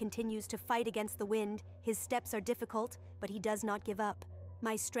 Bluey continues to fight against the wind. His steps are difficult, but he does not give up.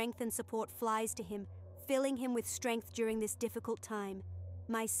 My strength and support flies to him, filling him with strength during this difficult time.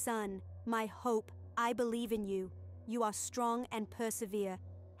 My son, my hope, I believe in you. You are strong and persevere.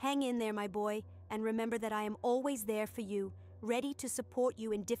 Hang in there, my boy, and remember that I am always there for you, ready to support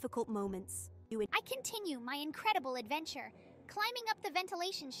you in difficult moments. I continue my incredible adventure, climbing up the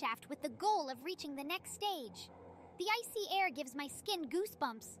ventilation shaft with the goal of reaching the next stage. The icy air gives my skin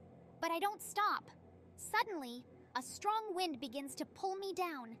goosebumps, but I don't stop. Suddenly, a strong wind begins to pull me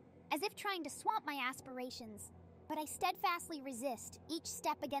down, as if trying to swamp my aspirations. But I steadfastly resist, each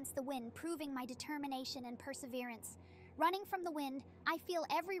step against the wind proving my determination and perseverance. Running from the wind, I feel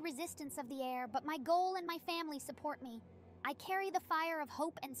every resistance of the air, but my goal and my family support me. I carry the fire of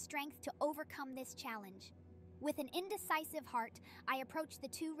hope and strength to overcome this challenge. With an indecisive heart, I approach the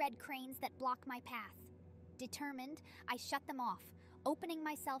two red cranes that block my path. Determined, I shut them off, opening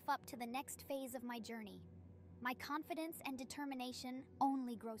myself up to the next phase of my journey. My confidence and determination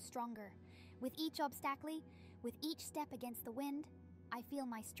only grow stronger. With each obstacle, with each step against the wind, I feel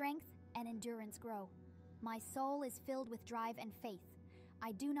my strength and endurance grow. My soul is filled with drive and faith.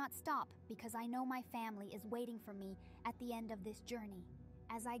 I do not stop because I know my family is waiting for me at the end of this journey.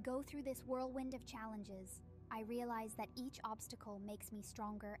 As I go through this whirlwind of challenges, I realize that each obstacle makes me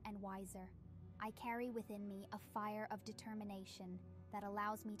stronger and wiser. I carry within me a fire of determination that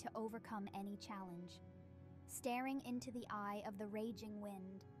allows me to overcome any challenge. Staring into the eye of the raging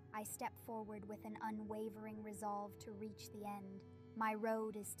wind, I step forward with an unwavering resolve to reach the end. My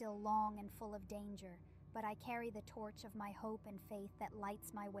road is still long and full of danger, but I carry the torch of my hope and faith that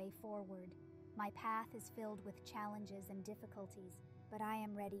lights my way forward. My path is filled with challenges and difficulties, but I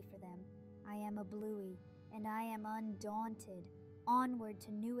am ready for them. I am a Bluey, and I am undaunted, onward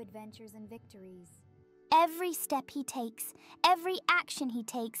to new adventures and victories. Every step he takes, every action he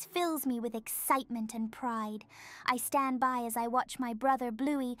takes fills me with excitement and pride. I stand by as I watch my brother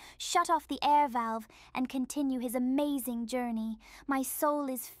Bluey shut off the air valve and continue his amazing journey. My soul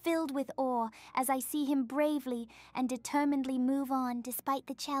is filled with awe as I see him bravely and determinedly move on despite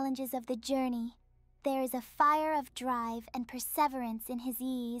the challenges of the journey. There is a fire of drive and perseverance in his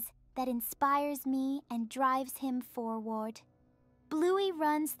ease that inspires me and drives him forward. Bluey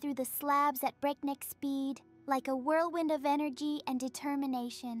runs through the slabs at breakneck speed, like a whirlwind of energy and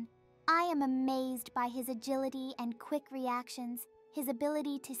determination. I am amazed by his agility and quick reactions, his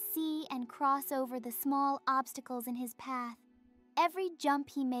ability to see and cross over the small obstacles in his path. Every jump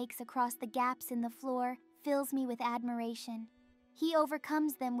he makes across the gaps in the floor fills me with admiration. He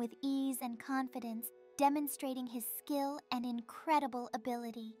overcomes them with ease and confidence, demonstrating his skill and incredible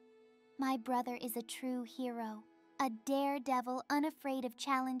ability. My brother is a true hero. A daredevil unafraid of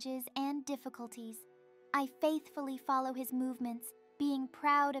challenges and difficulties. I faithfully follow his movements, being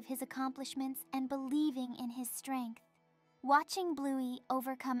proud of his accomplishments and believing in his strength. Watching Bluey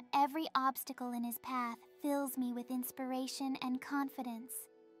overcome every obstacle in his path fills me with inspiration and confidence.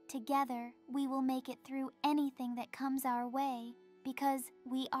 Together, we will make it through anything that comes our way because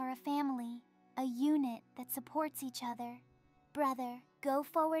we are a family, a unit that supports each other. Brother, go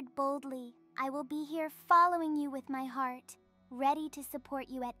forward boldly. I will be here following you with my heart, ready to support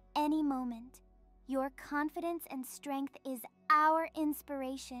you at any moment. Your confidence and strength is our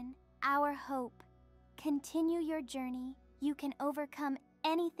inspiration, our hope. Continue your journey. You can overcome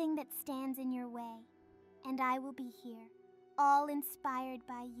anything that stands in your way. And I will be here, all inspired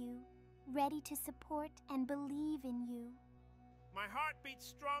by you, ready to support and believe in you. My heart beats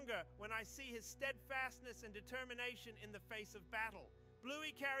stronger when I see his steadfastness and determination in the face of battle.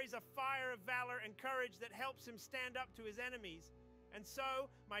 Bluey carries a fire of valor and courage that helps him stand up to his enemies. And so,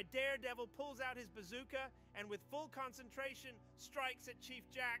 my daredevil pulls out his bazooka and with full concentration strikes at Chief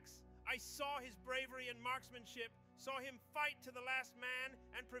Jax. I saw his bravery and marksmanship, saw him fight to the last man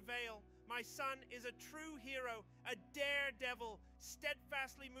and prevail. My son is a true hero, a daredevil,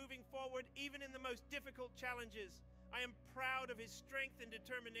 steadfastly moving forward even in the most difficult challenges. I am proud of his strength and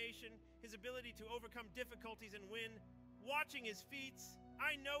determination, his ability to overcome difficulties and win. Watching his feats,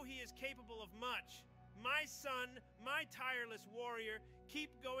 I know he is capable of much. My son, my tireless warrior, keep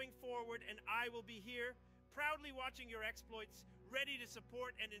going forward and I will be here, proudly watching your exploits, ready to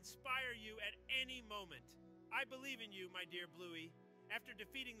support and inspire you at any moment. I believe in you, my dear Bluey. After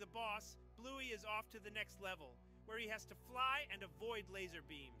defeating the boss, Bluey is off to the next level, where he has to fly and avoid laser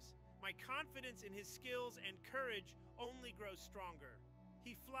beams. My confidence in his skills and courage only grows stronger.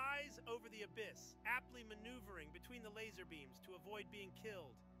 He flies over the abyss, aptly maneuvering between the laser beams to avoid being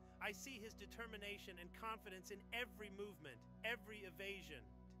killed. I see his determination and confidence in every movement, every evasion.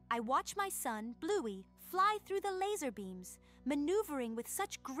 I watch my son, Bluey, fly through the laser beams, maneuvering with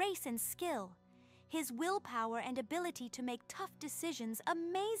such grace and skill. His willpower and ability to make tough decisions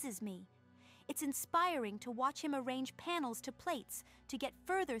amazes me. It's inspiring to watch him arrange panels to plates to get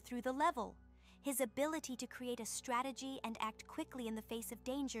further through the level. His ability to create a strategy and act quickly in the face of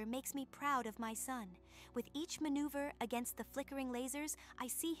danger makes me proud of my son. With each maneuver against the flickering lasers, I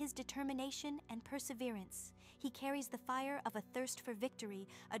see his determination and perseverance. He carries the fire of a thirst for victory,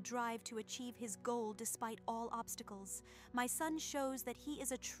 a drive to achieve his goal despite all obstacles. My son shows that he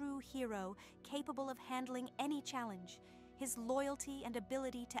is a true hero, capable of handling any challenge. His loyalty and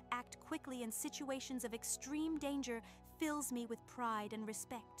ability to act quickly in situations of extreme danger fills me with pride and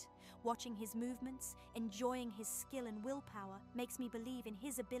respect. Watching his movements, enjoying his skill and willpower, makes me believe in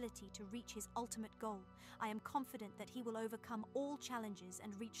his ability to reach his ultimate goal. I am confident that he will overcome all challenges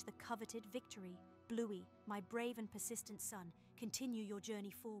and reach the coveted victory. Bluey, my brave and persistent son, continue your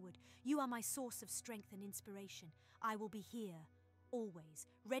journey forward. You are my source of strength and inspiration. I will be here, always,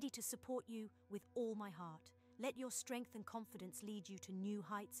 ready to support you with all my heart. Let your strength and confidence lead you to new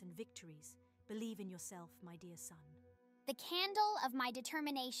heights and victories. Believe in yourself, my dear son. The candle of my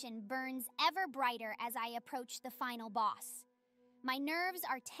determination burns ever brighter as I approach the final boss. My nerves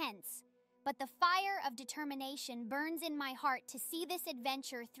are tense, but the fire of determination burns in my heart to see this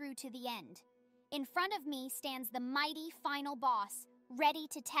adventure through to the end. In front of me stands the mighty final boss, ready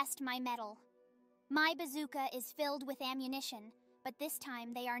to test my mettle. My bazooka is filled with ammunition, but this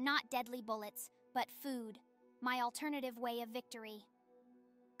time they are not deadly bullets, but food. My alternative way of victory.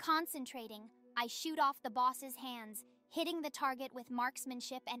 Concentrating, I shoot off the boss's hands, hitting the target with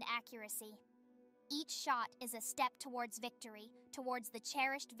marksmanship and accuracy. Each shot is a step towards victory, towards the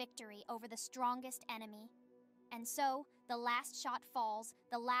cherished victory over the strongest enemy. And so, the last shot falls,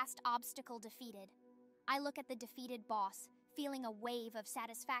 the last obstacle defeated. I look at the defeated boss, feeling a wave of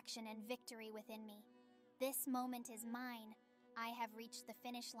satisfaction and victory within me. This moment is mine. I have reached the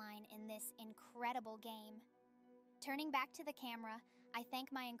finish line in this incredible game. Turning back to the camera, I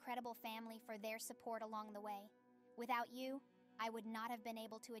thank my incredible family for their support along the way. Without you, I would not have been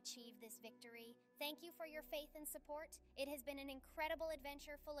able to achieve this victory. Thank you for your faith and support. It has been an incredible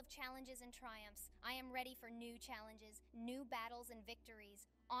adventure full of challenges and triumphs. I am ready for new challenges, new battles and victories.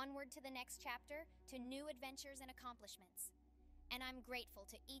 Onward to the next chapter, to new adventures and accomplishments. And I'm grateful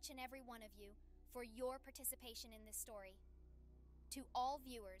to each and every one of you for your participation in this story. To all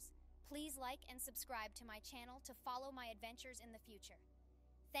viewers, please like and subscribe to my channel to follow my adventures in the future.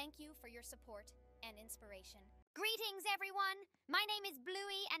 Thank you for your support and inspiration. Greetings, everyone! My name is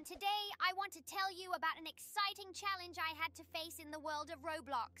Bluey, and today I want to tell you about an exciting challenge I had to face in the world of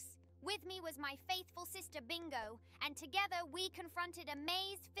Roblox. With me was my faithful sister Bingo, and together we confronted a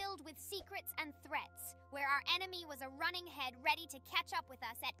maze filled with secrets and threats, where our enemy was a running head ready to catch up with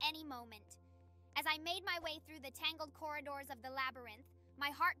us at any moment. As I made my way through the tangled corridors of the labyrinth,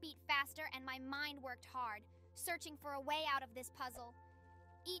 my heart beat faster and my mind worked hard, searching for a way out of this puzzle.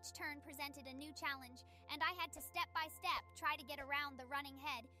 Each turn presented a new challenge, and I had to step by step try to get around the running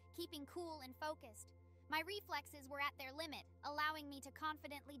head, keeping cool and focused. My reflexes were at their limit, allowing me to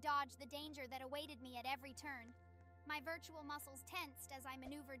confidently dodge the danger that awaited me at every turn. My virtual muscles tensed as I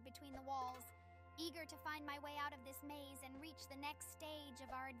maneuvered between the walls, eager to find my way out of this maze and reach the next stage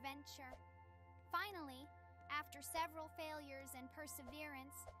of our adventure. Finally, after several failures and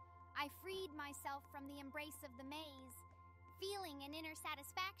perseverance, I freed myself from the embrace of the maze, feeling an inner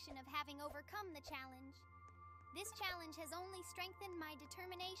satisfaction of having overcome the challenge. This challenge has only strengthened my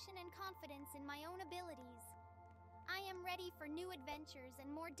determination and confidence in my own abilities. I am ready for new adventures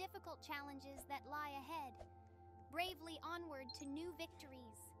and more difficult challenges that lie ahead. Bravely onward to new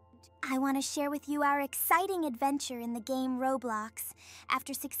victories. I want to share with you our exciting adventure in the game Roblox.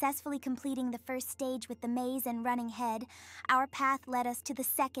 After successfully completing the first stage with the maze and running head, our path led us to the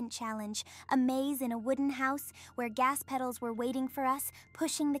second challenge, a maze in a wooden house where gas pedals were waiting for us,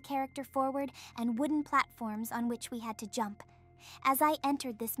 pushing the character forward, and wooden platforms on which we had to jump. As I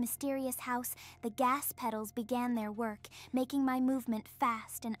entered this mysterious house, the gas pedals began their work, making my movement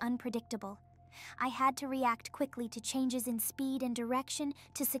fast and unpredictable. I had to react quickly to changes in speed and direction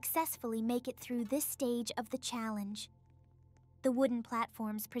to successfully make it through this stage of the challenge. The wooden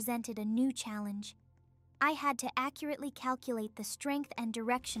platforms presented a new challenge. I had to accurately calculate the strength and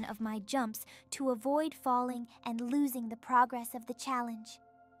direction of my jumps to avoid falling and losing the progress of the challenge.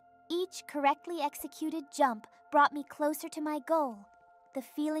 Each correctly executed jump brought me closer to my goal. The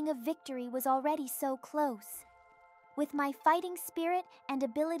feeling of victory was already so close. With my fighting spirit and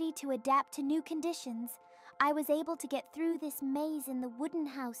ability to adapt to new conditions, I was able to get through this maze in the wooden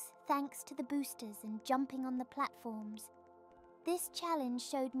house thanks to the boosters and jumping on the platforms. This challenge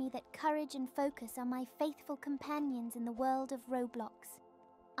showed me that courage and focus are my faithful companions in the world of Roblox.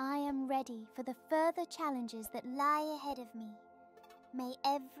 I am ready for the further challenges that lie ahead of me. May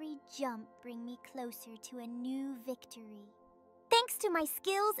every jump bring me closer to a new victory. Thanks to my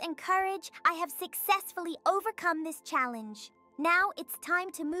skills and courage, I have successfully overcome this challenge. Now it's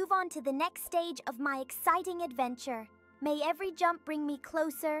time to move on to the next stage of my exciting adventure. May every jump bring me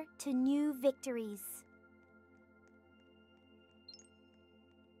closer to new victories.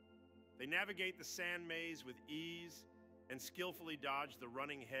 They navigate the sand maze with ease and skillfully dodge the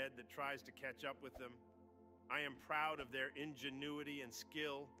running head that tries to catch up with them. I am proud of their ingenuity and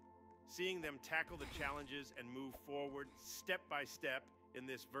skill, seeing them tackle the challenges and move forward step by step in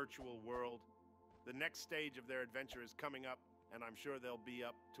this virtual world. The next stage of their adventure is coming up, and I'm sure they'll be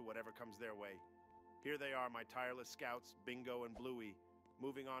up to whatever comes their way. Here they are, my tireless scouts, Bingo and Bluey,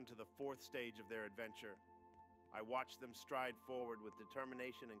 moving on to the fourth stage of their adventure. I watch them stride forward with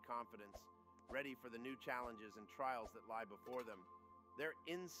determination and confidence, ready for the new challenges and trials that lie before them. Their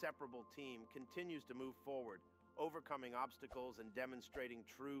inseparable team continues to move forward, overcoming obstacles and demonstrating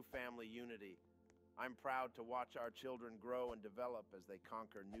true family unity. I'm proud to watch our children grow and develop as they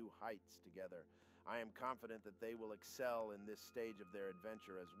conquer new heights together. I am confident that they will excel in this stage of their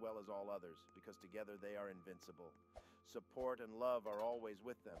adventure as well as all others, because together they are invincible. Support and love are always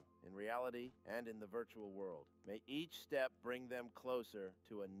with them, in reality and in the virtual world. May each step bring them closer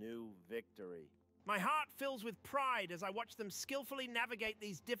to a new victory. My heart fills with pride as I watch them skillfully navigate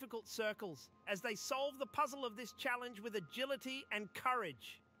these difficult circles, as they solve the puzzle of this challenge with agility and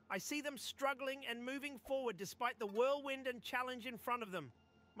courage. I see them struggling and moving forward despite the whirlwind and challenge in front of them.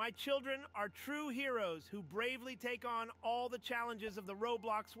 My children are true heroes who bravely take on all the challenges of the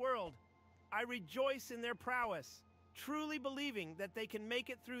Roblox world. I rejoice in their prowess, truly believing that they can make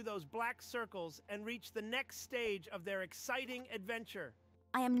it through those black circles and reach the next stage of their exciting adventure.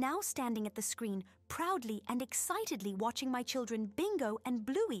 I am now standing at the screen, proudly and excitedly watching my children Bingo and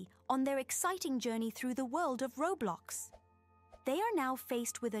Bluey on their exciting journey through the world of Roblox. They are now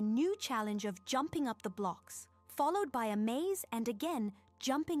faced with a new challenge of jumping up the blocks, followed by a maze and again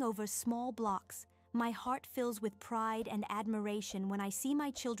jumping over small blocks. My heart fills with pride and admiration when I see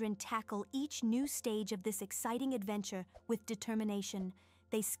my children tackle each new stage of this exciting adventure with determination.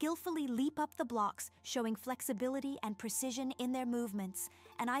 They skillfully leap up the blocks, showing flexibility and precision in their movements,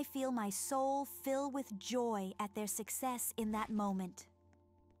 and I feel my soul fill with joy at their success in that moment.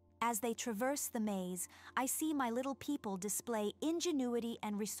 As they traverse the maze, I see my little people display ingenuity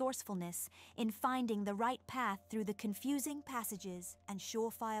and resourcefulness in finding the right path through the confusing passages and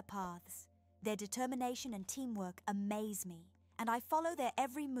surefire paths. Their determination and teamwork amaze me, and I follow their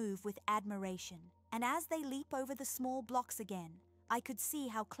every move with admiration. And as they leap over the small blocks again, I could see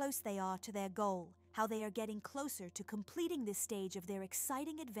how close they are to their goal, how they are getting closer to completing this stage of their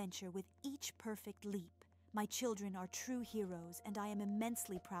exciting adventure with each perfect leap. My children are true heroes, and I am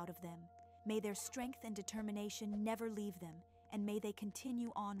immensely proud of them. May their strength and determination never leave them, and may they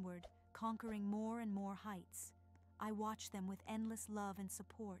continue onward, conquering more and more heights. I watch them with endless love and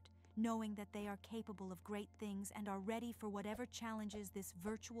support, knowing that they are capable of great things and are ready for whatever challenges this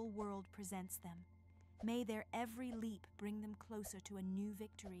virtual world presents them. May their every leap bring them closer to a new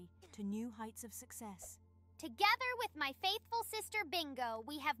victory, to new heights of success. Together with my faithful sister Bingo,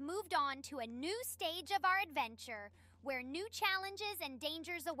 we have moved on to a new stage of our adventure, where new challenges and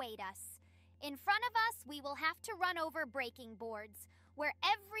dangers await us. In front of us, we will have to run over breaking boards, where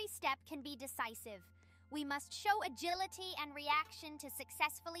every step can be decisive. We must show agility and reaction to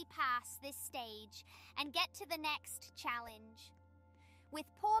successfully pass this stage and get to the next challenge. With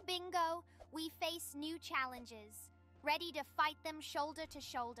poor Bingo, we face new challenges, ready to fight them shoulder to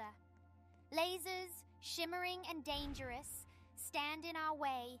shoulder. Lasers, shimmering and dangerous, stand in our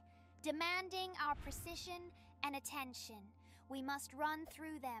way, demanding our precision and attention. We must run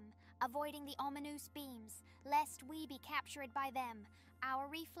through them, avoiding the ominous beams, lest we be captured by them. Our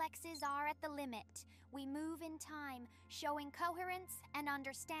reflexes are at the limit. We move in time, showing coherence and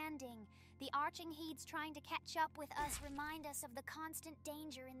understanding. The arching heads trying to catch up with us remind us of the constant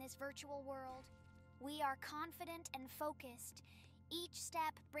danger in this virtual world. We are confident and focused, each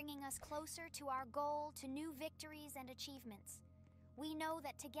step bringing us closer to our goal, to new victories and achievements. We know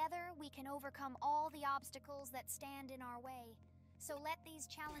that together we can overcome all the obstacles that stand in our way. So let these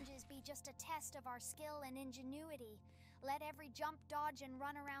challenges be just a test of our skill and ingenuity. Let every jump, dodge, and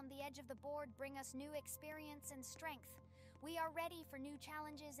run around the edge of the board bring us new experience and strength. We are ready for new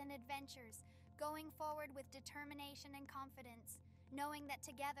challenges and adventures, going forward with determination and confidence, knowing that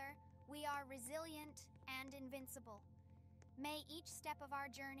together we are resilient and invincible. May each step of our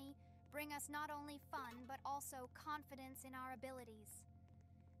journey bring us not only fun, but also confidence in our abilities.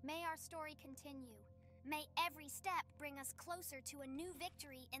 May our story continue. May every step bring us closer to a new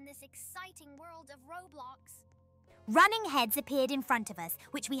victory in this exciting world of Roblox. Running heads appeared in front of us,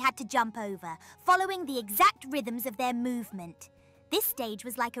 which we had to jump over, following the exact rhythms of their movement. This stage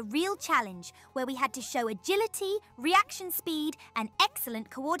was like a real challenge where we had to show agility, reaction speed, and excellent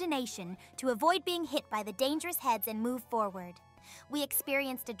coordination to avoid being hit by the dangerous heads and move forward. We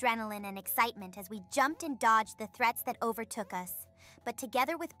experienced adrenaline and excitement as we jumped and dodged the threats that overtook us. But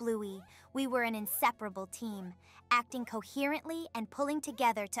together with Bluey, we were an inseparable team, acting coherently and pulling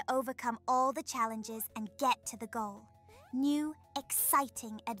together to overcome all the challenges and get to the goal. New,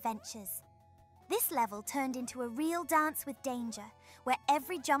 exciting adventures. This level turned into a real dance with danger, where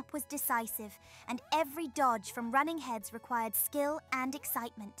every jump was decisive and every dodge from running heads required skill and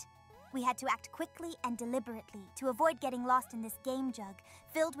excitement. We had to act quickly and deliberately to avoid getting lost in this game jug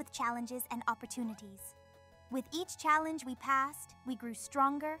filled with challenges and opportunities. With each challenge we passed, we grew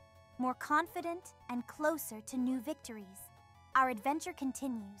stronger, more confident, and closer to new victories. Our adventure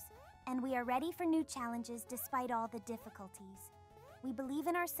continues, and we are ready for new challenges despite all the difficulties. We believe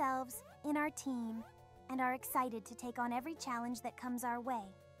in ourselves, in our team, and are excited to take on every challenge that comes our way.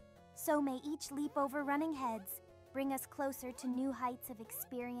 So may each leap over running heads bring us closer to new heights of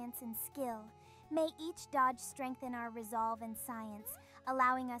experience and skill. May each dodge strengthen our resolve and science,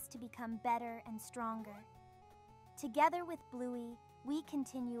 allowing us to become better and stronger. Together with Bluey, we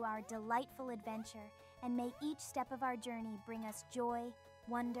continue our delightful adventure, and may each step of our journey bring us joy,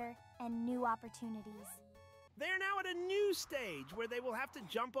 wonder, and new opportunities. They're now at a new stage where they will have to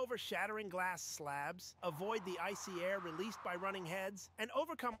jump over shattering glass slabs, avoid the icy air released by running heads, and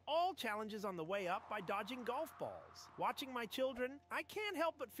overcome all challenges on the way up by dodging golf balls. Watching my children, I can't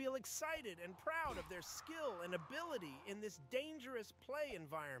help but feel excited and proud of their skill and ability in this dangerous play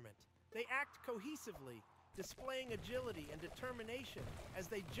environment. They act cohesively, displaying agility and determination as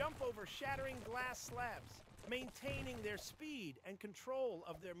they jump over shattering glass slabs, maintaining their speed and control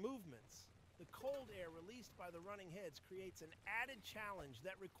of their movements. The cold air released by the running heads creates an added challenge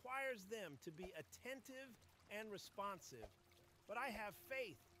that requires them to be attentive and responsive. But I have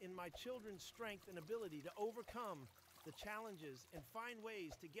faith in my children's strength and ability to overcome the challenges and find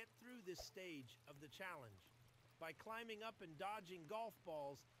ways to get through this stage of the challenge. By climbing up and dodging golf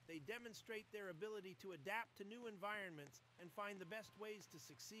balls, they demonstrate their ability to adapt to new environments and find the best ways to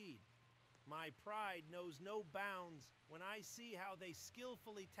succeed. My pride knows no bounds when I see how they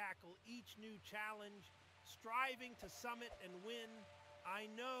skillfully tackle each new challenge, striving to summit and win. I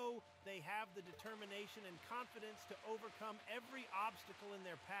know they have the determination and confidence to overcome every obstacle in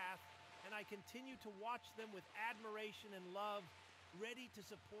their path, and I continue to watch them with admiration and love, ready to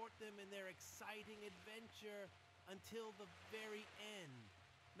support them in their exciting adventure until the very end.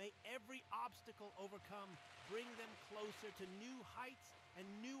 May every obstacle overcome bring them closer to new heights and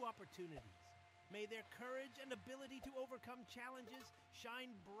new opportunities. May their courage and ability to overcome challenges shine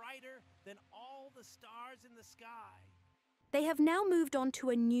brighter than all the stars in the sky. They have now moved on to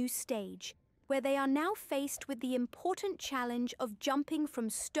a new stage, where they are now faced with the important challenge of jumping from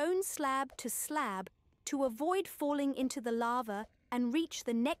stone slab to avoid falling into the lava and reach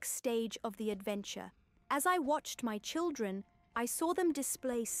the next stage of the adventure. As I watched my children, I saw them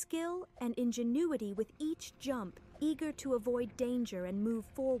display skill and ingenuity with each jump, eager to avoid danger and move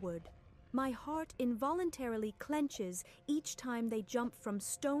forward. My heart involuntarily clenches each time they jump from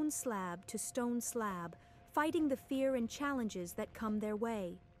stone slab to stone slab, fighting the fear and challenges that come their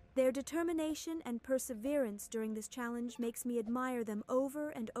way. Their determination and perseverance during this challenge makes me admire them over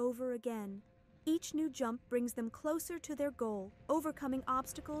and over again. Each new jump brings them closer to their goal, overcoming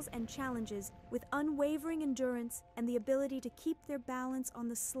obstacles and challenges with unwavering endurance and the ability to keep their balance on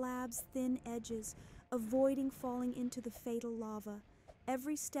the slab's thin edges, avoiding falling into the fatal lava.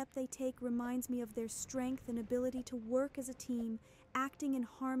 Every step they take reminds me of their strength and ability to work as a team, acting in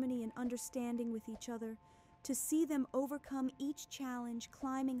harmony and understanding with each other. To see them overcome each challenge,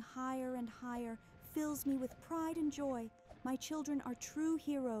 climbing higher and higher, fills me with pride and joy. My children are true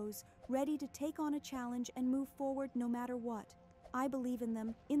heroes, ready to take on a challenge and move forward no matter what. I believe in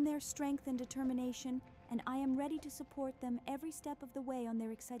them, in their strength and determination, and I am ready to support them every step of the way on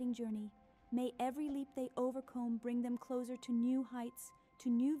their exciting journey. May every leap they overcome bring them closer to new heights, to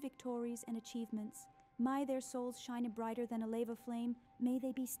new victories and achievements. May their souls shine brighter than a lava flame. May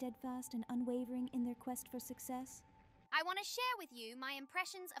they be steadfast and unwavering in their quest for success. I want to share with you my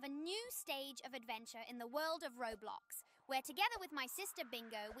impressions of a new stage of adventure in the world of Roblox, where together with my sister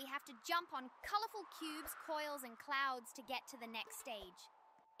Bingo, we have to jump on colorful cubes, coils, and clouds to get to the next stage.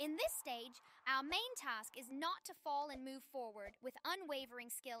 In this stage, our main task is not to fall and move forward with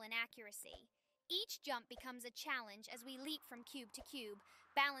unwavering skill and accuracy. Each jump becomes a challenge as we leap from cube to cube,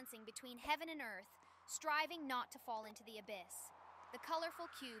 balancing between heaven and earth, striving not to fall into the abyss. The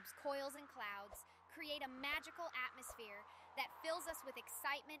colorful cubes, coils, and clouds create a magical atmosphere that fills us with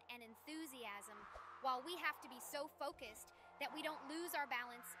excitement and enthusiasm, while we have to be so focused that we don't lose our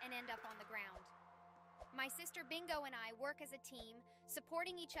balance and end up on the ground. My sister Bingo and I work as a team,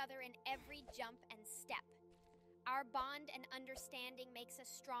 supporting each other in every jump and step. Our bond and understanding makes us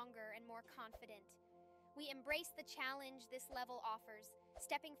stronger and more confident. We embrace the challenge this level offers,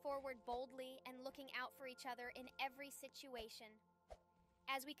 stepping forward boldly and looking out for each other in every situation.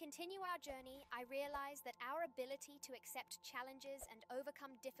 As we continue our journey, I realize that our ability to accept challenges and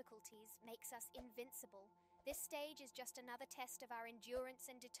overcome difficulties makes us invincible. This stage is just another test of our endurance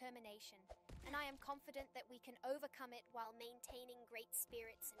and determination, and I am confident that we can overcome it while maintaining great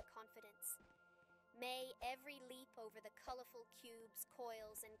spirits and confidence. May every leap over the colorful cubes,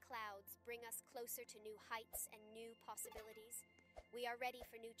 coils, and clouds bring us closer to new heights and new possibilities. We are ready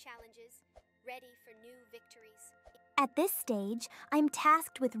for new challenges, ready for new victories. At this stage, I'm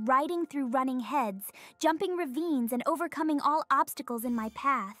tasked with riding through running heads, jumping ravines, and overcoming all obstacles in my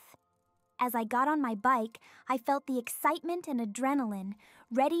path. As I got on my bike, I felt the excitement and adrenaline,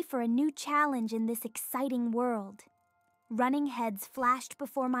 ready for a new challenge in this exciting world. Running heads flashed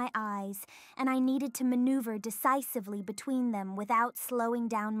before my eyes, and I needed to maneuver decisively between them without slowing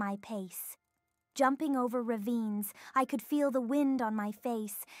down my pace. Jumping over ravines, I could feel the wind on my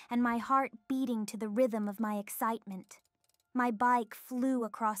face and my heart beating to the rhythm of my excitement. My bike flew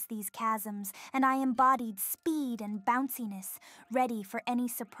across these chasms, and I embodied speed and bounciness, ready for any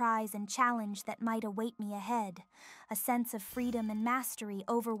surprise and challenge that might await me ahead. A sense of freedom and mastery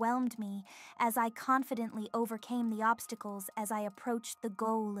overwhelmed me as I confidently overcame the obstacles as I approached the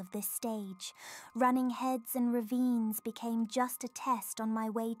goal of this stage. Running heads and ravines became just a test on my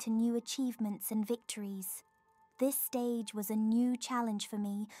way to new achievements and victories. This stage was a new challenge for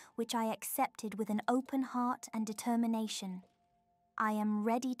me, which I accepted with an open heart and determination. I am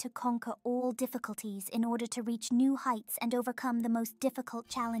ready to conquer all difficulties in order to reach new heights and overcome the most difficult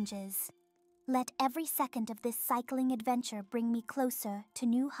challenges. Let every second of this cycling adventure bring me closer to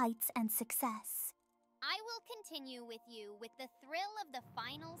new heights and success. I will continue with you with the thrill of the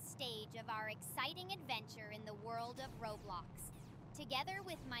final stage of our exciting adventure in the world of Roblox. Together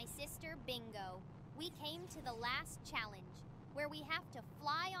with my sister Bingo, we came to the last challenge, where we have to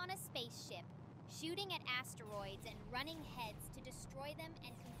fly on a spaceship, shooting at asteroids and running heads to destroy them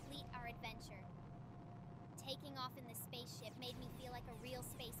and complete our adventure. Taking off in the spaceship made me feel like a real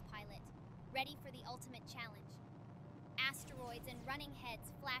space pilot, ready for the ultimate challenge. Asteroids and running heads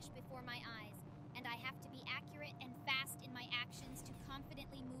flash before my eyes, and I have to be accurate and fast in my actions to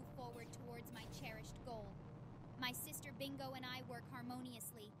confidently move forward towards my cherished goal. My sister Bingo and I work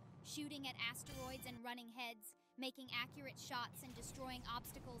harmoniously, shooting at asteroids and running heads, making accurate shots and destroying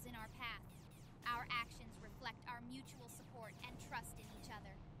obstacles in our path. Our actions reflect our mutual support and trust in each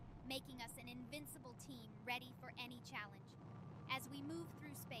other, making us an invincible team ready for any challenge. As we move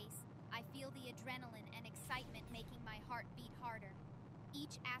through space, I feel the adrenaline and excitement making my heart beat harder.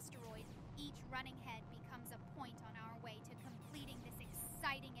 Each asteroid, each running head becomes a point on our way to completing this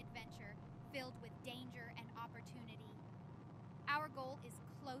exciting adventure filled with danger and opportunity. Our goal is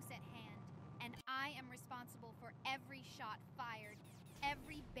close at hand, and I am responsible for every shot fired,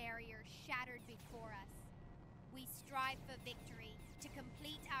 every barrier shattered before us. We strive for victory, to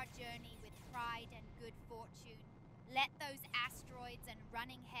complete our journey with pride and good fortune. Let those asteroids and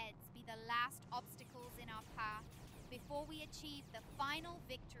running heads be the last obstacles in our path before we achieve the final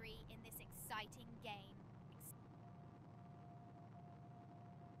victory in this exciting game.